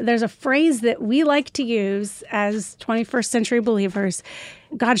 Amanda. There's a phrase that we like to use as 21st century believers.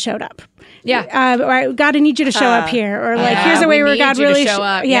 God showed up. Yeah. Or God, I need you to show up here. Or like, Yeah, here's a way we where need God you to really show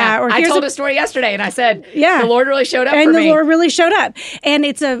up. Yeah. Or I here's told a story yesterday, and I said, Yeah. the Lord really showed up and for the me. Lord really showed up. And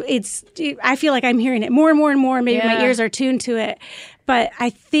I feel like I'm hearing it more and more and more. Maybe my Yeah. ears are tuned to it. But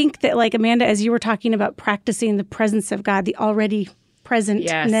I think that, like Amanda, as you were talking about practicing the presence of God, the already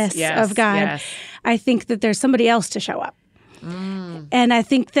presentness yes, of God, yes. I think that there's somebody else to show up. And I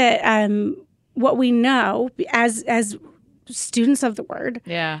think that what we know as students of the word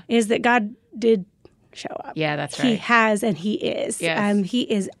Yeah. is that God did show up. Yeah, that's He right. has, and he is. Yes. He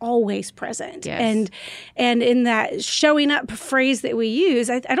is always present. Yes. And in that showing up phrase that we use,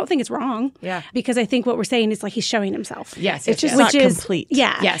 I don't think it's wrong. Yeah. Because I think what we're saying is like he's showing himself. Yes. It's just yes. not complete.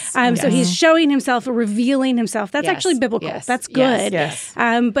 Yeah. Yes. So he's showing himself, revealing himself. That's Yes. actually biblical. Yes. That's Yes. good. Yes.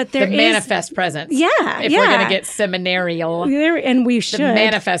 But there The is manifest presence. Yeah, If yeah. we're going to get seminarial. and we The should.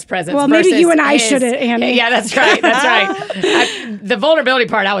 manifest presence. Well, maybe versus you and I his- shouldn't, Annie. Yeah, that's right. That's right. The vulnerability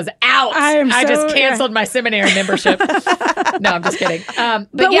part, I was out. I just canceled my seminary membership. No, I'm just kidding.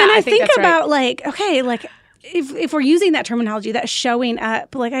 But yeah, when I think that's about right. like, okay, like if we're using that terminology, that showing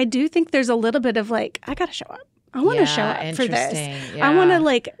up, like I do think there's a little bit of like, I got to show up. I want to show up for this. interesting. I want Yeah. to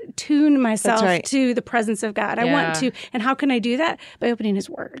like tune myself right. to the presence of God. I Yeah. want to, and how can I do that? By opening His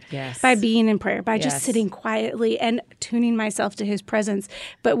Word, Yes. by being in prayer, by Yes. just sitting quietly and tuning myself to His presence.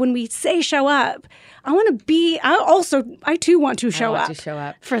 But when we say show up, I want to be. I too want to show want up. to show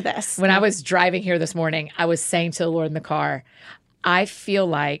up. For this. When I was driving here this morning, I was saying to the Lord in the car, I feel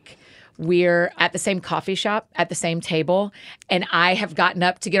like we're at the same coffee shop at the same table, and I have gotten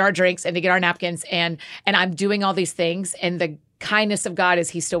up to get our drinks and to get our napkins, and I'm doing all these things, and the kindness of God is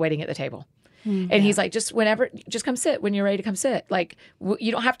He's still waiting at the table. And He's like, just come sit when you're ready to come sit. Like,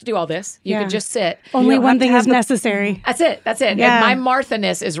 you don't have to do all this. You Yeah. can just sit. Only You don't one have to thing have is the- necessary. That's it. That's it. Yeah. And my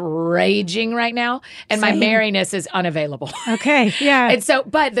Martha-ness is raging right now, and my Same. Mary-ness is unavailable. Okay. Yeah. And so,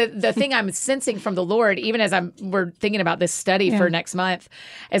 but the thing I'm sensing from the Lord, even as we're thinking about this study for next month,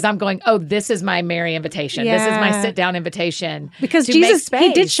 is I'm going, oh, this is my Mary invitation. This is my Yeah. sit down invitation. Because to make Jesus, He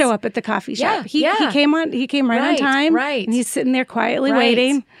did space. show up at the coffee shop. Yeah, He yeah. came right on Right, time. right. And he's sitting there quietly Right.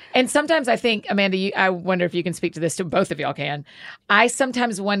 waiting. And sometimes I think, Amanda, I wonder if you can speak to this, to both of y'all can. I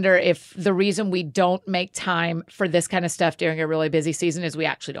sometimes wonder if the reason we don't make time for this kind of stuff during a really busy season is we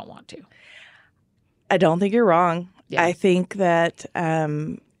actually don't want to. I don't think you're wrong. Yeah. I think that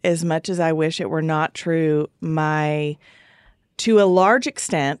as much as I wish it were not true, to a large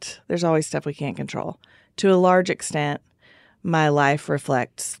extent, there's always stuff we can't control. To a large extent, my life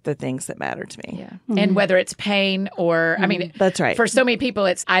reflects the things that matter to me. Yeah. And whether it's pain or, I mean, That's right. for so many people,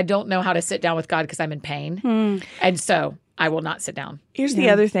 it's, I don't know how to sit down with God because I'm in pain. And so I will not sit down. Here's the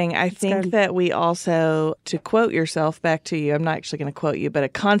other thing. I think that we also, to quote yourself back to you, I'm not actually going to quote you, but a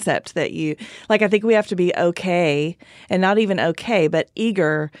concept that you, like, I think we have to be okay, and not even okay, but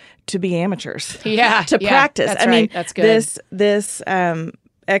eager to be amateurs. Yeah. To yeah, practice. That's I right. mean, That's good. This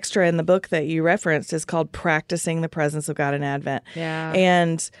extra in the book that you referenced is called Practicing the Presence of God in Advent. Yeah.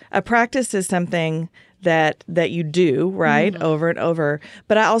 And a practice is something that you do, right, over and over.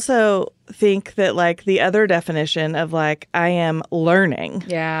 But I also think that, like, the other definition of, like, I am learning.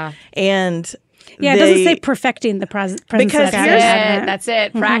 Yeah. And Yeah, it doesn't say perfecting the presence Because of God. here's- That's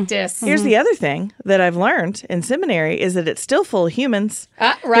it. Practice. Here's the other thing that I've learned in seminary is that it's still full of humans.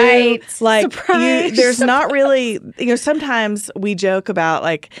 Right. Who, like, Surprise. there's not really, sometimes we joke about,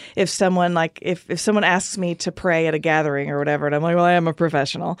 like, if someone asks me to pray at a gathering or whatever, and I'm like, well, I am a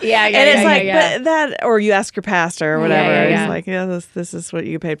professional. Yeah, yeah, And it's yeah, like, yeah. but that, or you ask your pastor or whatever, yeah, it's yeah. like, yeah, this is what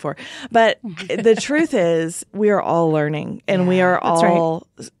you paid for. But the truth is, we are all learning, and we are That's right. all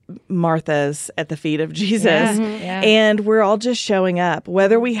Marthas at the feet of Jesus. Yeah, yeah. And we're all just showing up,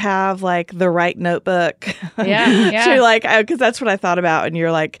 whether we have, like, the right notebook. Yeah. to, like, because that's what I thought about. And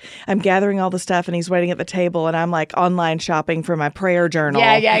you're like, I'm gathering all the stuff, and he's waiting at the table, and I'm, like, online shopping for my prayer journal.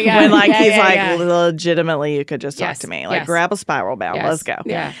 Yeah. When, like, Yeah, he's yeah, like, yeah. legitimately, you could just talk Yes, to me. Like, yes. grab a spiral bound. Yes, Let's go.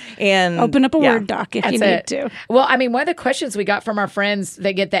 yeah. And Open up a yeah. Word doc if you That's need it. to. Well, I mean, one of the questions we got from our friends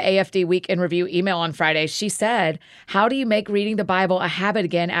that get the AFD Week in Review email on Friday, she said, how do you make reading the Bible a habit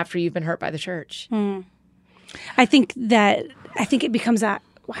again after you've been hurt by the church? I think it becomes I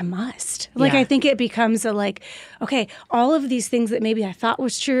must. Like, Yeah. I think it becomes a, like, okay, all of these things that maybe I thought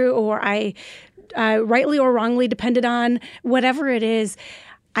was true, or I rightly or wrongly depended on, whatever it is,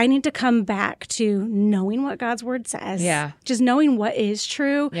 I need to come back to knowing what God's word says. Yeah. Just knowing what is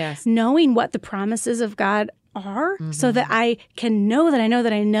true. Yes. Knowing what the promises of God are, so that I can know that I know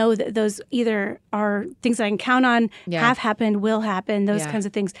that those either are things that I can count on, Yeah. have happened, will happen, those Yeah. kinds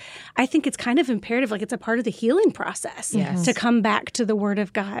of things. I think it's kind of imperative, like it's a part of the healing process Yes. to come back to the Word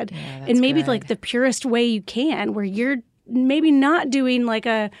of God. that's And maybe good. like the purest way you can, where you're maybe not doing like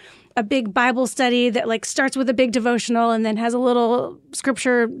a big Bible study that like starts with a big devotional and then has a little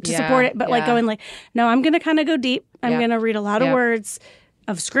scripture to Yeah, support it, but like yeah. going like, no, I'm going to kind of go deep. I'm Yeah. going to read a lot of Yeah. words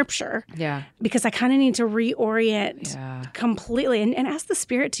of scripture Yeah. because I kind of need to reorient Yeah. completely and ask the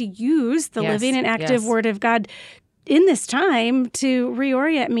Spirit to use the Yes, living and active yes. Word of God in this time to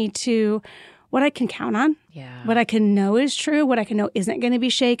reorient me to what I can count on, Yeah. what I can know is true, what I can know isn't going to be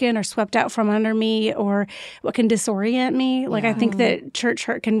shaken or swept out from under me, or what can disorient me. Like, I think that church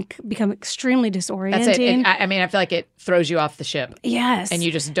hurt can become extremely disorienting. That's it. I mean, I feel like it throws you off the ship. Yes. And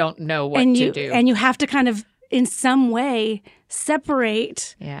you just don't know what and to do. And you have to kind of, in some way,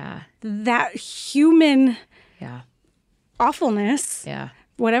 separate yeah. that human Yeah. awfulness, Yeah.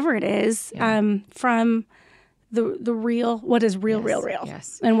 whatever it is, from the real, what is real,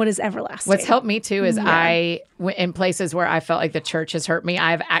 yes. and what is everlasting. What's helped me too is in places where I felt like the church has hurt me,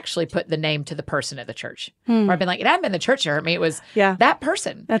 I've actually put the name to the person at the church. Where I've been like, it hadn't been the church that hurt me. It was that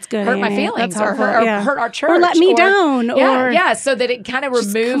person. That's good. Hurt my Annie. feelings That's or helpful. hurt our church. Or let me down. Yeah, so that it kind of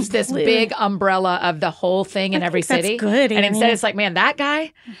Just removes this completely- big umbrella of the whole thing in every think that's city. good, And Annie. instead it's like, man, that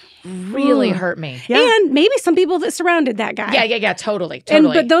guy really hurt me. And maybe some people that surrounded that guy. Yeah, totally.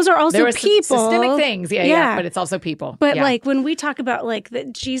 But those are also there were people. Systemic things. Yeah, but it's also people. But Yeah. like when we talk about like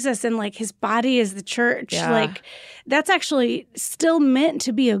that Jesus and like his body is the church, like that's actually still meant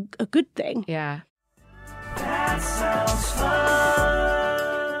to be a good thing. Yeah. That sounds fun.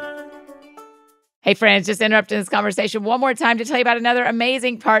 Hey, friends, just interrupting this conversation one more time to tell you about another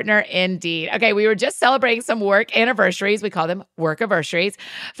amazing partner, Indeed. Okay, we were just celebrating some work anniversaries. We call them work anniversaries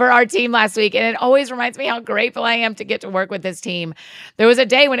for our team last week. And it always reminds me how grateful I am to get to work with this team. There was a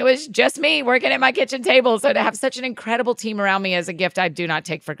day when it was just me working at my kitchen table. So to have such an incredible team around me is a gift I do not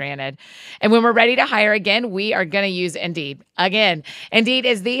take for granted. And when we're ready to hire again, we are going to use Indeed. Again, Indeed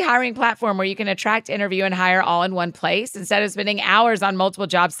is the hiring platform where you can attract, interview, and hire all in one place. Instead of spending hours on multiple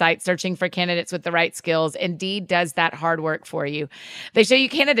job sites searching for candidates with the right skills, Indeed does that hard work for you. They show you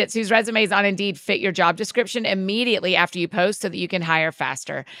candidates whose resumes on Indeed fit your job description immediately after you post so that you can hire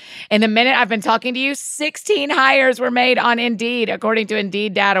faster. In the minute I've been talking to you, 16 hires were made on Indeed, according to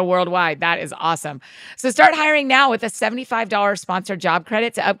Indeed data worldwide. That is awesome. So start hiring now with a $75 sponsored job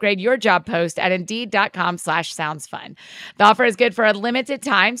credit to upgrade your job post at Indeed.com/soundsfun. The offer is good for a limited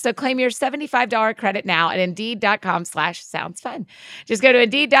time, so claim your $75 credit now at Indeed.com/soundsfun. Just go to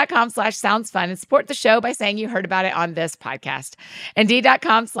Indeed.com/soundsfun and support the show by saying you heard about it on this podcast.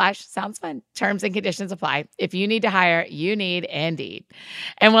 Indeed.com/soundsfun. Terms and conditions apply. If you need to hire, you need Indeed.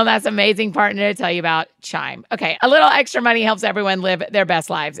 And one last amazing partner to tell you about, Chime. Okay, a little extra money helps everyone live their best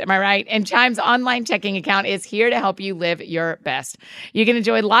lives. Am I right? And Chime's online checking account is here to help you live your best. You can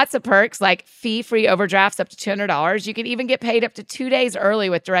enjoy lots of perks like fee-free overdrafts up to $200. You can even get paid up to 2 days early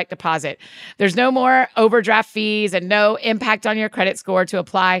with direct deposit. There's no more overdraft fees and no impact on your credit score to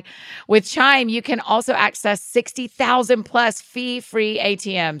apply. With Chime, you can also access 60,000 plus fee-free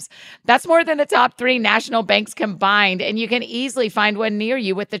ATMs. That's more than the top 3 national banks combined, and you can easily find one near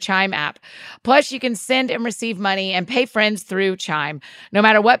you with the Chime app. Plus, you can send and receive money and pay friends through Chime, no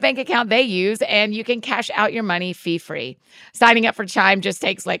matter what bank account they use, and you can cash out your money fee-free. Signing up for Chime just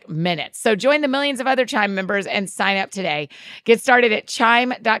takes like minutes. So join the millions of other Chime members and sign up today. Get started at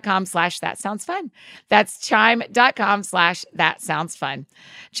chime.com/thatsoundsfun. That's chime.com/thatsoundsfun.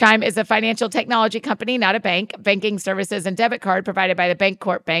 Chime is a financial technology company, not a bank. Banking services and debit card provided by the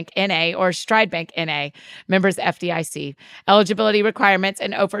Bancorp Bank N.A. or Stride Bank N.A. Members FDIC. Eligibility requirements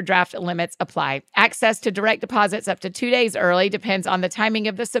and overdraft limits apply. Access to direct deposits up to 2 days early depends on the timing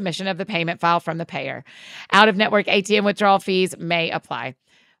of the submission of the payment file from the payer. Out-of-network ATM withdrawal fees may apply.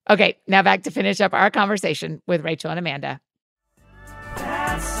 Okay, now back to finish up our conversation with Rachel and Amanda.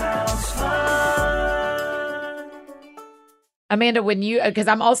 That sounds fun. Amanda, when you, because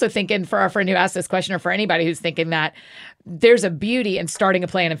I'm also thinking for our friend who asked this question, or for anybody who's thinking that there's a beauty in starting a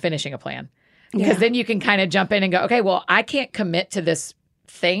plan and finishing a plan. Because then you can kind of jump in and go, okay, well, I can't commit to this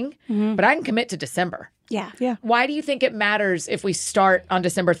thing, but I can commit to December. Yeah. Why do you think it matters if we start on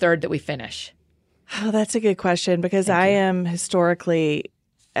December 3rd that we finish? Oh, that's a good question because I am historically,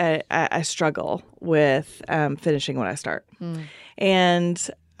 I struggle with finishing when I start. And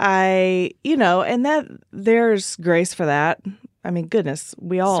and that there's grace for that. I mean, goodness,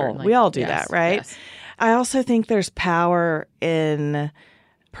 we all Certainly. do Yes, that, right? yes. I also think there's power in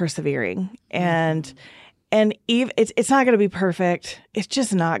persevering and even it's not going to be perfect. It's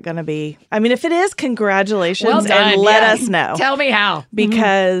just not going to be. I mean, if it is, congratulations Well done. and let Yeah. us know. Tell me how.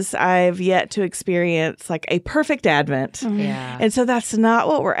 Because I've yet to experience like a perfect Advent. Yeah. And so that's not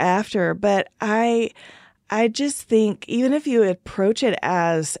what we're after. But I just think even if you approach it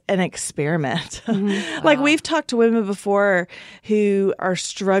as an experiment, like we've talked to women before who are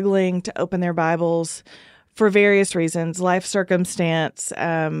struggling to open their Bibles for various reasons, life circumstance.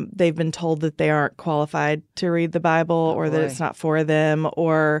 They've been told that they aren't qualified to read the Bible or that boy. it's not for them,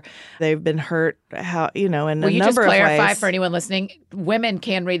 or they've been hurt, in Will a you number just of clarify ways. for anyone listening? Women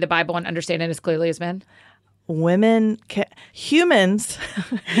can read the Bible and understand it as clearly as men? humans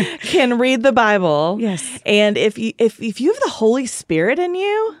can read the Bible. Yes. And if you have the Holy Spirit in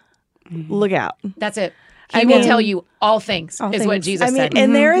you, look out. That's it. He will tell you all things, is what things. Jesus said.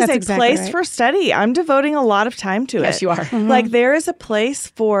 And there is That's a exactly place right. for study. I'm devoting a lot of time to it. Yes, you are. Like there is a place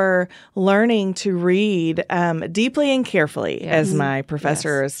for learning to read deeply and carefully, as my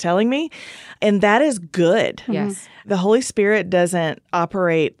professor is telling me. And that is good. Yes. The Holy Spirit doesn't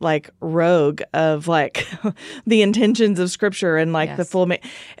operate like rogue of like the intentions of Scripture and like the full.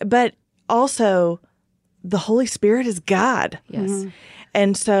 But also, the Holy Spirit is God. Yes.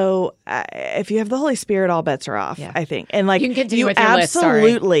 And so, if you have the Holy Spirit, all bets are off. Yeah. I think, and like You can continue with your list,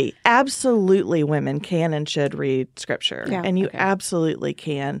 sorry. absolutely, women can and should read Scripture, Yeah. and you absolutely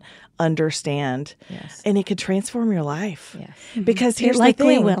can understand, Yes. and it could transform your life. Yes. Because here's likely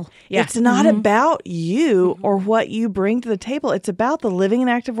the thing: will. Yeah. it's not about you or what you bring to the table. It's about the living and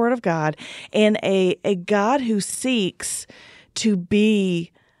active Word of God, and a God who seeks to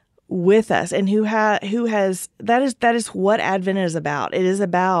be with us, and who has that is what Advent is about. It is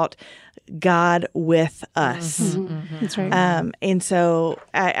about God with us. That's right. And so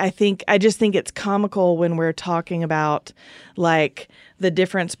I just think it's comical when we're talking about like the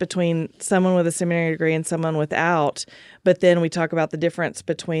difference between someone with a seminary degree and someone without, but then we talk about the difference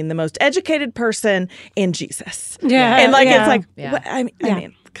between the most educated person and Jesus. Yeah. And like it's like Yeah. what, I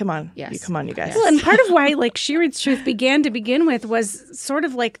mean, come on. Yes. Come on, you guys. Yes. Well, and part of why like She Reads Truth began to begin with was sort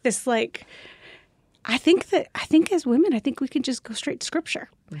of like this like I think as women, I think we can just go straight to Scripture.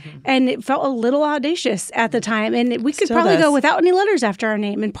 And it felt a little audacious at the time. And we could Still probably does. go without any letters after our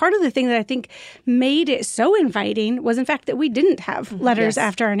name. And part of the thing that I think made it so inviting was, in fact, that we didn't have letters Yes.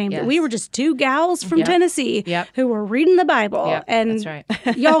 after our name. Yes. That we were just two gals from Yep. Tennessee Yep. who were reading the Bible. Yep, And that's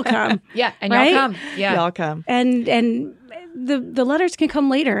right. y'all come. Yeah. And Right? y'all come. Yeah. Y'all come. And the letters can come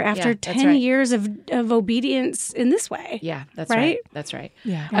later after Yeah, that's 10 right. years of obedience in this way. Yeah, that's Right? right. That's right.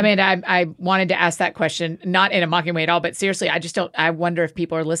 Yeah. I mean, I wanted to ask that question, not in a mocking way at all, but seriously, I wonder if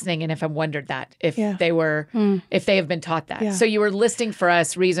people are listening and if I've wondered that, if Yeah. they were, if they have been taught that. Yeah. So you were listing for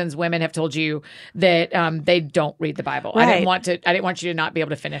us reasons women have told you that they don't read the Bible. I Right. didn't want you to not be able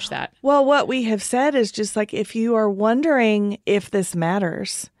to finish that. Well, what we have said is just like if you are wondering if this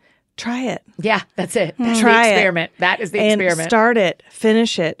matters, try it. Yeah, that's it. That's Try the it. experiment. That is the And experiment. start it,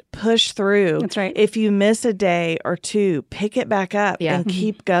 finish it, push through. That's right. If you miss a day or two, pick it back up Yeah. and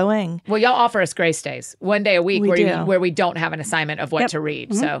keep going. Well, y'all offer us grace days, one day a week We where do. where we don't have an assignment of what to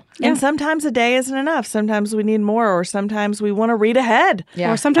read. So And sometimes a day isn't enough. Sometimes we need more, or sometimes we want to read ahead.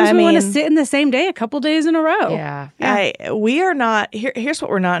 yeah, Or sometimes I we want to mean- sit in the same day a couple days in a row. yeah. We are not here's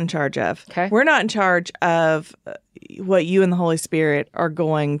what we're not in charge of. Okay. We're not in charge of what you and the Holy Spirit are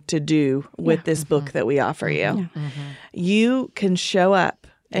going to do with this book that we offer you. You can show up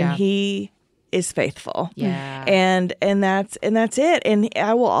and Yeah. he is faithful. Yeah. And that's it. And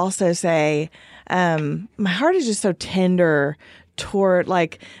I will also say my heart is just so tender toward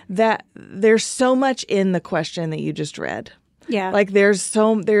like that there's so much in the question that you just read. Yeah. Like there's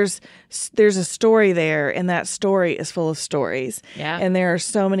a story there, and that story is full of stories. Yeah. And there are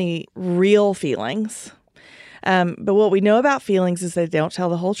so many real feelings. But what we know about feelings is they don't tell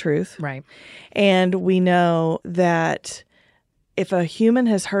the whole truth. Right. And we know that if a human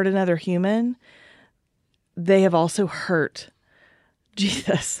has hurt another human, they have also hurt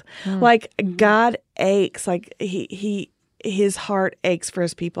Jesus. Like God aches, like his heart aches for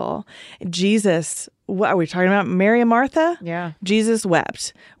his people. Jesus, what are we talking about? Mary and Martha? Yeah. Jesus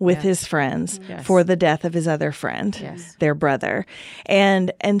wept with Yeah. his friends Yes. for the death of his other friend, Yes. their brother.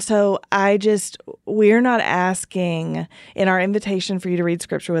 And so we're not asking in our invitation for you to read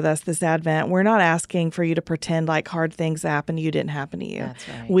scripture with us this Advent, we're not asking for you to pretend like hard things happen to you didn't happen to you. That's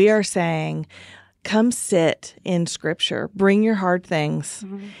right. We are saying, come sit in scripture, bring your hard things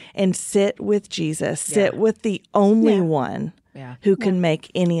and sit with Jesus, sit with the only one Yeah. who can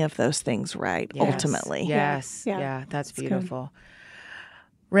make any of those things right, Yes. ultimately. Yes. Yeah. Yeah. That's beautiful.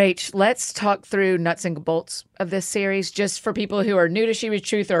 Rach, let's talk through nuts and bolts of this series just for people who are new to She Reads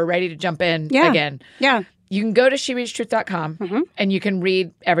Truth or are ready to jump in Yeah. again. Yeah. You can go to shereadstruth.com and you can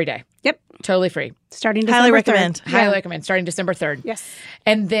read every day. Yep. Totally free. Starting December Highly 3rd. recommend. Yeah. Highly recommend. Starting December 3rd. Yes.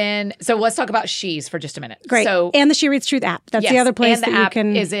 And then, so let's talk about She's for just a minute. Great. So, and the She Reads Truth app. That's yes, the other place and the that you app,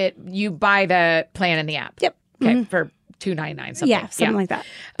 can. is it, you buy the plan in the app. Yep. Okay. For $2.99 something. Yeah, something like that.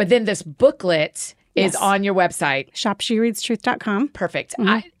 But then this booklet is Yes. on your website. ShopSheReadsTruth.com. Perfect.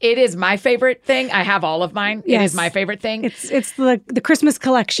 It is my favorite thing. I have all of mine. It Yes. is my favorite thing. It's the Christmas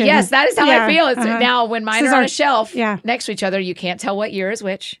collection. Yes, that is how Yeah, I feel. It's uh-huh. now when mine This is are on our- a shelf yeah. next to each other, you can't tell what year is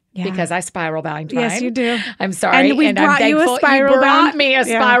which. because I spiral bound mine. Yes, you do. I'm sorry. And we I'm brought you a thankful spiral you brought bound. me a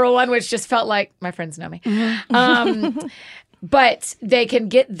Yeah. spiral one, which just felt like my friends know me. But they can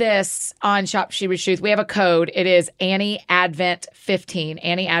get this on Shop She Reads Truth. We have a code. It is Annie Advent 15,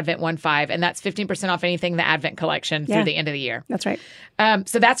 Annie Advent 15, and that's 15% off anything in the Advent collection Yeah. through the end of the year. That's right.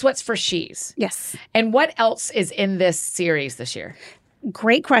 So that's what's for She's. Yes. And what else is in this series this year?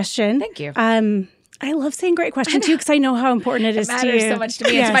 Great question. Thank you. I love saying great question too because I know how important it is to matters you. so much to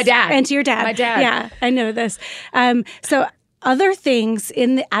me and to my dad. And to your dad. My dad. Yeah, I know this. So other things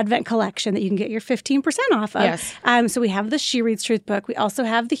in the Advent collection that you can get your 15% off of. Yes. So we have the She Reads Truth book. We also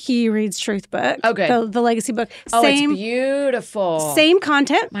have the He Reads Truth book. Oh, good. The legacy book. Oh, it's beautiful. Same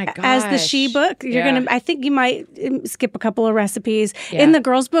content My as the She gosh. book. You're Yeah. I think you might skip a couple of recipes. Yeah. In the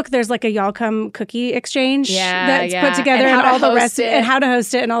girls book, there's like a Y'all Come cookie exchange that's yeah. put together And how to all the host recipes it. and how to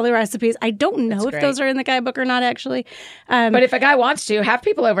host it and all the recipes. I don't know if great. those are in the guidebook or not actually. But if a guy wants to, have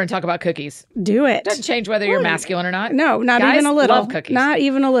people over and talk about cookies. Do it. Doesn't change whether you're masculine or not. No, not Guys even a little. love cookies. Not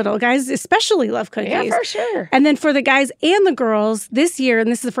even a little. Guys especially love cookies. Yeah, for sure. And then for the guys and the girls, this year, and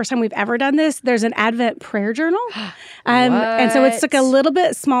this is the first time we've ever done this, there's an Advent prayer journal. And so it's like a little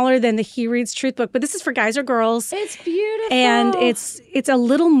bit smaller than the He Reads Truth book, but this is for guys or girls. It's beautiful. And it's a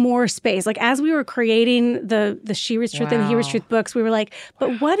little more space. Like as we were creating the She Reads Truth and the He Reads Wow. Truth books, we were like,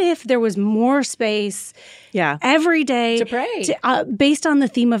 but what if there was more space Yeah. every day To pray. based on the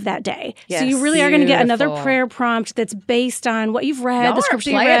theme of that day? So you Yes. really are going to get another Beautiful. prayer prompt that's based on what you've read, Y'all the are scripture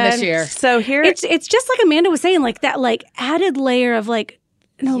you've playing read. this year. So here, It's just like Amanda was saying, like that like added layer of like,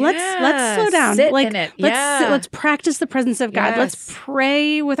 no, let's slow down. sit like in it. let's practice the presence of God. Let's Yes.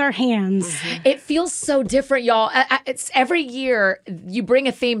 pray with our hands. It feels so different, y'all. It's every year you bring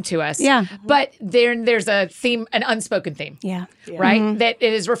a theme to us. Yeah. But there's a theme, an unspoken theme. Yeah. Right? That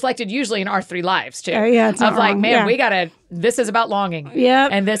it is reflected usually in our three lives too. Yeah, it's of not like, wrong. man, Yeah. we gotta. This is about longing. Yep.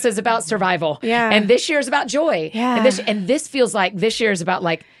 And this is about survival. Yeah. And this year is about joy. Yeah. And this feels like this year is about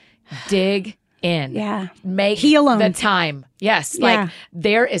like dig in. Yeah. Make Heal 'em. the time. Yes. Yeah. Like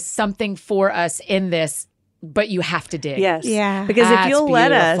there is something for us in this, but you have to dig. yes. Yeah. Because if That's you'll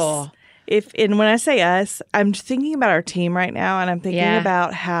let us, beautiful. and when I say us, I'm thinking about our team right now, and I'm thinking Yeah.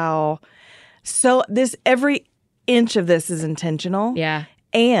 about how every inch of this is intentional. Yeah.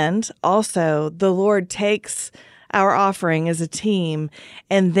 And also, the Lord takes our offering as a team,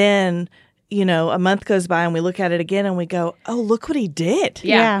 and then, a month goes by and we look at it again and we go, oh, look what he did.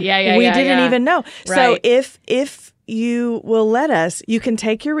 Yeah. Yeah. We didn't even know. So Right. if you will let us, you can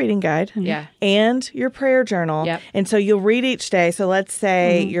take your reading guide Yeah. and your prayer journal. Yep. And so you'll read each day. So let's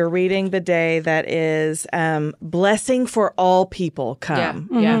say you're reading the day that is blessing for all people come.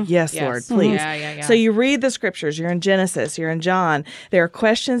 Yeah. Yeah. Yes, Lord, please. Yeah. So you read the scriptures. You're in Genesis, you're in John. There are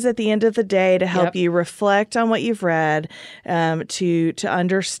questions at the end of the day to help Yep. you reflect on what you've read, to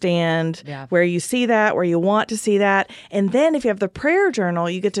understand Yeah. where you see that, where you want to see that. And then if you have the prayer journal,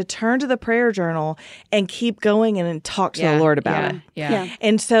 you get to turn to the prayer journal and keep going and talk to the Lord about it. Yeah.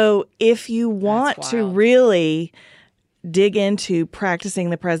 And so if you want to wild. really dig into practicing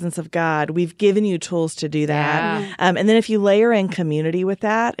the presence of God, we've given you tools to do that. Yeah. And then if you layer in community with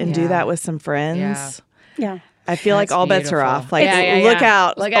that and do Yeah. that with some friends, Yeah. I feel like That's all bets are beautiful. off. Like, Yeah, look yeah.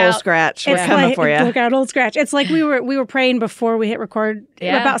 out, Look Old out. Scratch. We're It's coming like, for you. Look out, Old Scratch. It's like we were praying before we hit record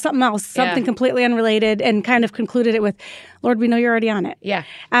Yeah. about something else, something Yeah. completely unrelated, and kind of concluded it with, Lord, we know you're already on it. Yeah.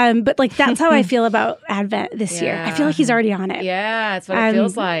 But like that's how I feel about Advent this year. I feel like he's already on it. Yeah. That's what it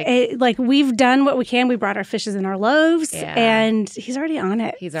feels like. Like we've done what we can. We brought our fishes and our loaves, Yeah. and he's already on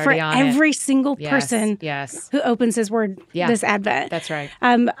it. He's already for on it. every single Yes, person yes. who opens his word Yeah. this Advent. That's right.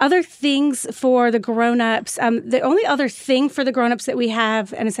 Other things for the grown-ups. The only other thing for the grown-ups that we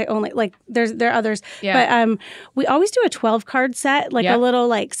have, and I say only, like there are others, Yeah. but we always do a 12 card set, like Yeah. a little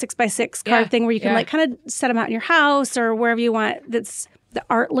like 6x6 card Yeah. thing where you can Yeah. like kind of set them out in your house or wherever you want. The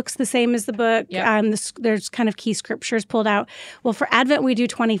art looks the same as the book. Yep. There's kind of key scriptures pulled out. Well, for Advent, we do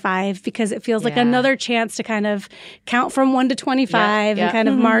 25 because it feels like Yeah. another chance to kind of count from 1 to 25 Yeah. and kind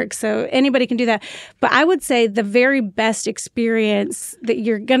of mark. So anybody can do that. But I would say the very best experience that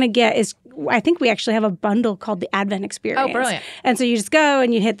you're going to get is, I think we actually have a bundle called the Advent Experience. Oh, brilliant. And so you just go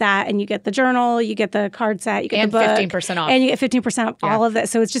and you hit that and you get the journal, you get the card set, you get And the book. 15% off. And you get 15% off Yeah. all of that.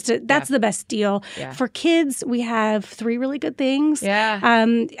 So it's just, that's the best deal. Yeah. For kids, we have 3 really good things. Yeah.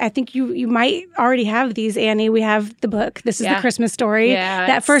 I think you might already have these, Annie. We have the book. This is the Christmas story. Yeah,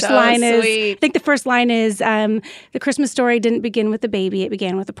 that first so line is, sweet. I think the first line is, the Christmas story didn't begin with the baby, it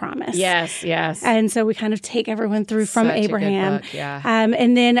began with a promise. Yes, yes. And so we kind of take everyone through from Such a good Abraham. book, yeah.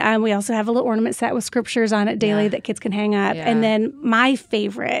 And then we also have a little ornament set with scriptures on it daily that kids can hang up. Yeah. And then my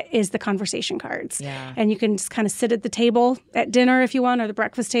favorite is the conversation cards. Yeah. And you can just kind of sit at the table at dinner if you want, or the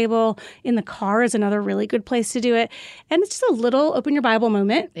breakfast table. In the car is another really good place to do it. And it's just a little open your Bible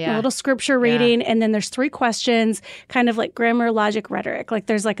moment, a little scripture reading. And then there's 3 questions, kind of like grammar, logic, rhetoric. Like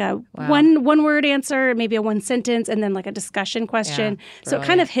there's like a one word answer, maybe a 1 sentence, and then like a discussion question. So it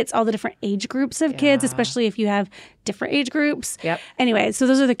kind of hits all the different age groups of kids, especially if you have different age groups. Yep. Anyway, so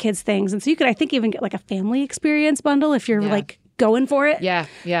those are the kids' things. And so you could, I think, even get like a family experience bundle if you're like going for it. Yeah,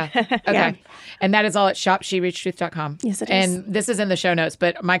 yeah. Okay. And that is all at shopshereadstruth.com. Yes, it is. And this is in the show notes,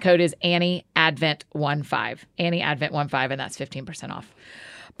 but my code is AnnieAdvent15. AnnieAdvent15, and that's 15% off.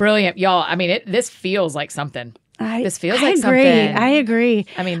 Brilliant. Y'all, I mean, this feels like something. This feels like something. I agree.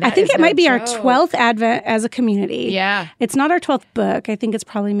 I mean, I think that it is might be no our joke. 12th Advent as a community. Yeah. It's not our 12th book. I think it's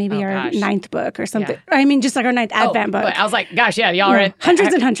probably maybe our gosh. 9th book or something. Yeah. I mean, just like our 9th Advent book. But I was like, gosh, yeah, y'all are in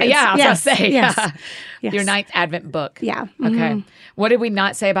hundreds and hundreds. Yeah, I was Yes, going to say. yes, Yeah. yes. Your 9th Advent book. Yeah. Okay. What did we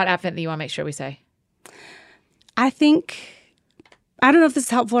not say about Advent that you want to make sure we say? I think, I don't know if this is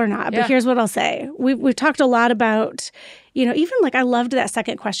helpful or not, but here's what I'll say. We've talked a lot about, even like I loved that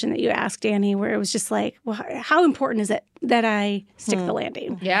second question that you asked, Annie, where it was just like, well, how important is it that I stick the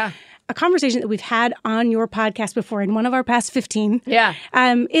landing? Yeah. A conversation that we've had on your podcast before in one of our past 15 Yeah.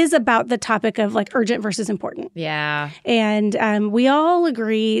 is about the topic of like urgent versus important. Yeah. And we all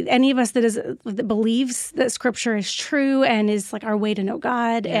agree, any of us that believes that scripture is true and is like our way to know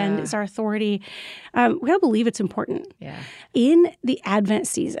God and is our authority, we all believe it's important. Yeah. In the Advent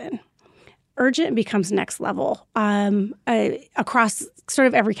season, urgent becomes next level across sort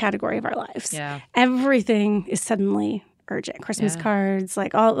of every category of our lives. Yeah. Everything is suddenly urgent. Christmas cards,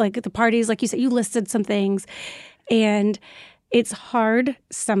 like all like the parties, like you said, you listed some things. And it's hard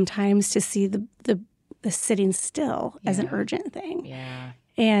sometimes to see the sitting still as an urgent thing. Yeah.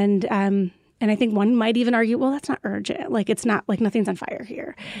 And I think one might even argue, well, that's not urgent. Like it's not like nothing's on fire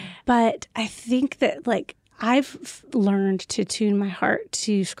here. But I think that like I've learned to tune my heart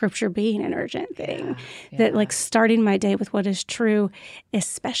to scripture being an urgent thing, that like starting my day with what is true,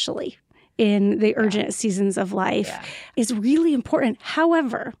 especially in the urgent seasons of life, is really important.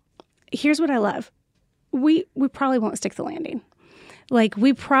 However, here's what I love. We probably won't stick the landing. Like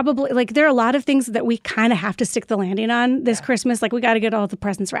we probably, like there are a lot of things that we kind of have to stick the landing on this Christmas. Like we got to get all the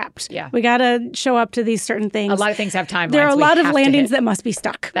presents wrapped. Yeah. We got to show up to these certain things. A lot of things have timelines. There are a we lot of have to landings hit. that must be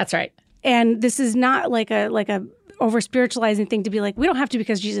stuck. That's right. And this is not like a over spiritualizing thing to be like, we don't have to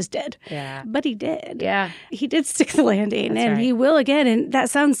because Jesus did. Yeah. But he did. Yeah. He did stick the landing, and right. he will again. And that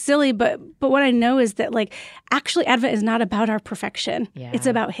sounds silly, but what I know is that like actually Advent is not about our perfection. Yeah. It's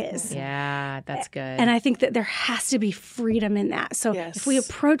about his. Yeah, that's good. And I think that there has to be freedom in that. So if we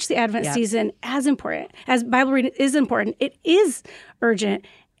approach the Advent season as important, as Bible reading is important, it is urgent,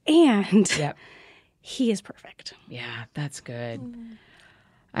 and he is perfect. Yeah, that's good.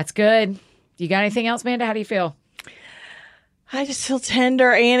 That's good. You got anything else, Amanda? How do you feel? I just feel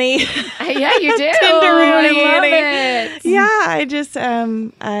tender, Annie. Yeah, you do. Tenderoni, I love Annie. it. Yeah, I just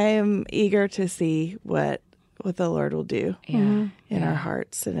I'm eager to see what the Lord will do in our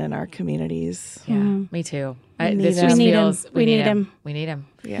hearts and in our communities. Yeah, me too. need This him. just We need feels him. We need him. We need him.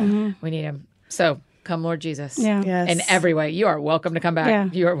 Yeah. We need him. So come, Lord Jesus. Yeah. Yes. In every way, you are welcome to come back. Yeah.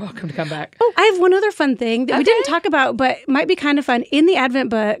 You are welcome to come back. Oh, I have one other fun thing that we didn't talk about, but might be kind of fun. In the Advent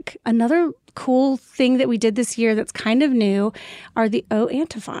book, another cool thing that we did this year that's kind of new are the O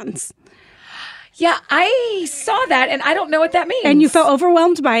antiphons. Yeah, I saw that, and I don't know what that means. And you felt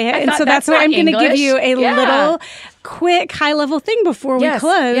overwhelmed by it. And thought so that's that's why not I'm going to give English. you a Yeah. little quick high-level thing before we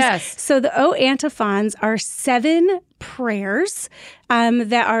close. yes. So the O antiphons are 7 prayers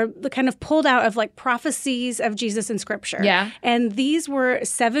that are kind of pulled out of like prophecies of Jesus in Scripture. Yeah. And these were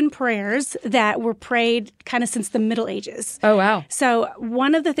 7 prayers that were prayed kind of since the Middle Ages. Oh, wow. So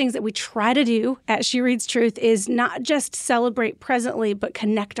one of the things that we try to do at She Reads Truth is not just celebrate presently, but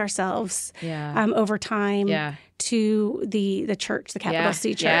connect ourselves over time to the church, the capital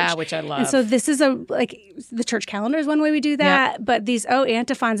C church. Yeah, which I love. And so this is the church calendar is one way we do that, but these O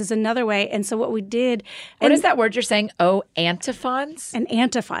antiphons is another way. And so what we did, What is that word you're saying? Oh, antiphons? an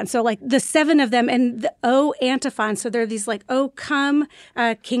antiphon. So like the 7 of them and the O antiphon. So they're these like, oh, come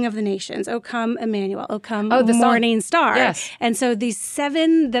King of the Nations. Oh, come Emmanuel. Oh, come the song. Morning Star. Yes. And so these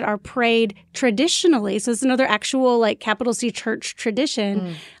 7 that are prayed traditionally, so it's another actual like capital C church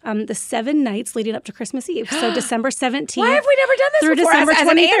tradition, the 7 nights leading up to Christmas Eve. So December 17th. Why have we never done this through before? December As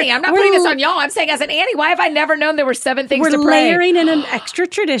an 23rd. Annie. I'm not We're putting this on y'all. I'm saying as an Annie, why have I never known there were 7 things We're to pray? layering in an extra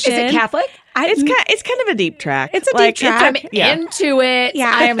tradition. Is it Catholic? It's kind of a deep track. It's a deep track. I'm into it.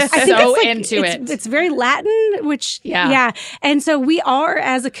 Yeah, I am I think so it's into it. It's very Latin, which Yeah. And so we are,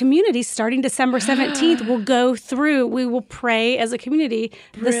 as a community, starting December 17th. We'll go through. We will pray as a community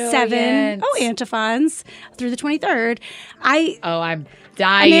the 7 Brilliant. antiphons through the 23rd. I'm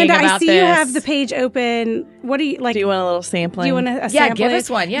dying Amanda, about I see this. you have the page open. What do you like? Do you want a little sampling? Do you want a Yeah, sampling? give us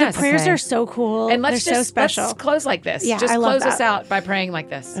one, yes. The prayers Okay. are so cool. And let's They're just so special. let's close like this. Yeah, just I love close us that. out by praying like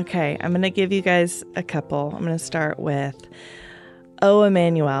this. Okay, I'm going to give you guys a couple. I'm going to start with, O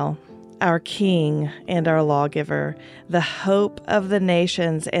Emmanuel, our King and our lawgiver, the hope of the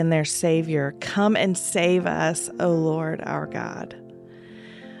nations and their Savior, come and save us, O Lord our God.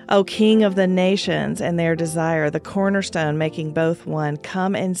 O King of the nations and their desire, the cornerstone making both one,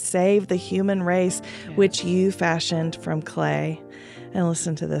 come and save the human race which you fashioned from clay. And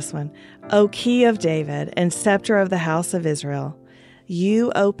listen to this one. O Key of David and scepter of the house of Israel,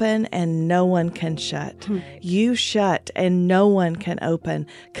 you open and no one can shut. You shut and no one can open.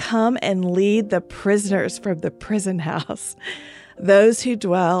 Come and lead the prisoners from the prison house, those who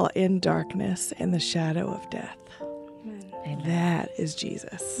dwell in darkness and the shadow of death. Amen. That is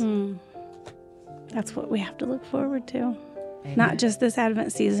Jesus. That's what we have to look forward to. Not just this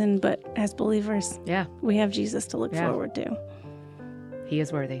Advent season, but as believers, Yeah, we have Jesus to look Yeah. forward to. he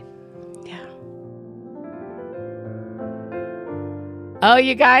is worthy. Yeah. Oh,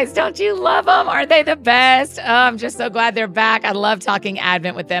 you guys, don't you love them? Aren't they the best? Oh, I'm just so glad they're back. I love talking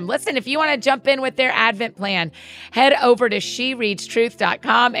Advent with them. Listen, if you want to jump in with their Advent plan, head over to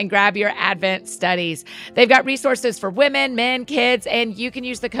shereadstruth.com and grab your Advent studies. They've got resources for women, men, kids, and you can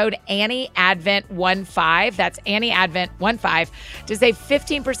use the code AnnieAdvent15. That's AnnieAdvent15 to save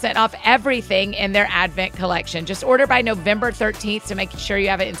 15% off everything in their Advent collection. Just order by November 13th to make sure you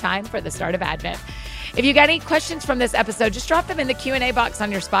have it in time for the start of Advent. If you got any questions from this episode, just drop them in the Q&A box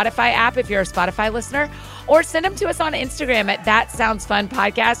on your Spotify app if you're a Spotify listener, or send them to us on Instagram at That Sounds Fun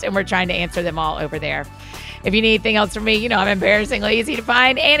Podcast, and we're trying to answer them all over there. If you need anything else from me, you know I'm embarrassingly easy to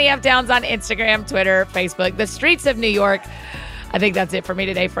find. Annie F. Downs on Instagram, Twitter, Facebook, the streets of New York. I think that's it for me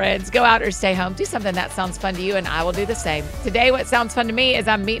today, friends. Go out or stay home. Do something that sounds fun to you, and I will do the same. Today, what sounds fun to me is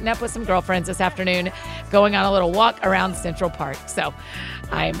I'm meeting up with some girlfriends this afternoon, going on a little walk around Central Park. So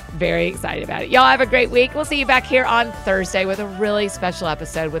I'm very excited about it. Y'all have a great week. We'll see you back here on Thursday with a really special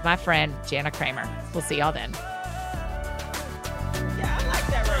episode with my friend, Jana Kramer. We'll see y'all then.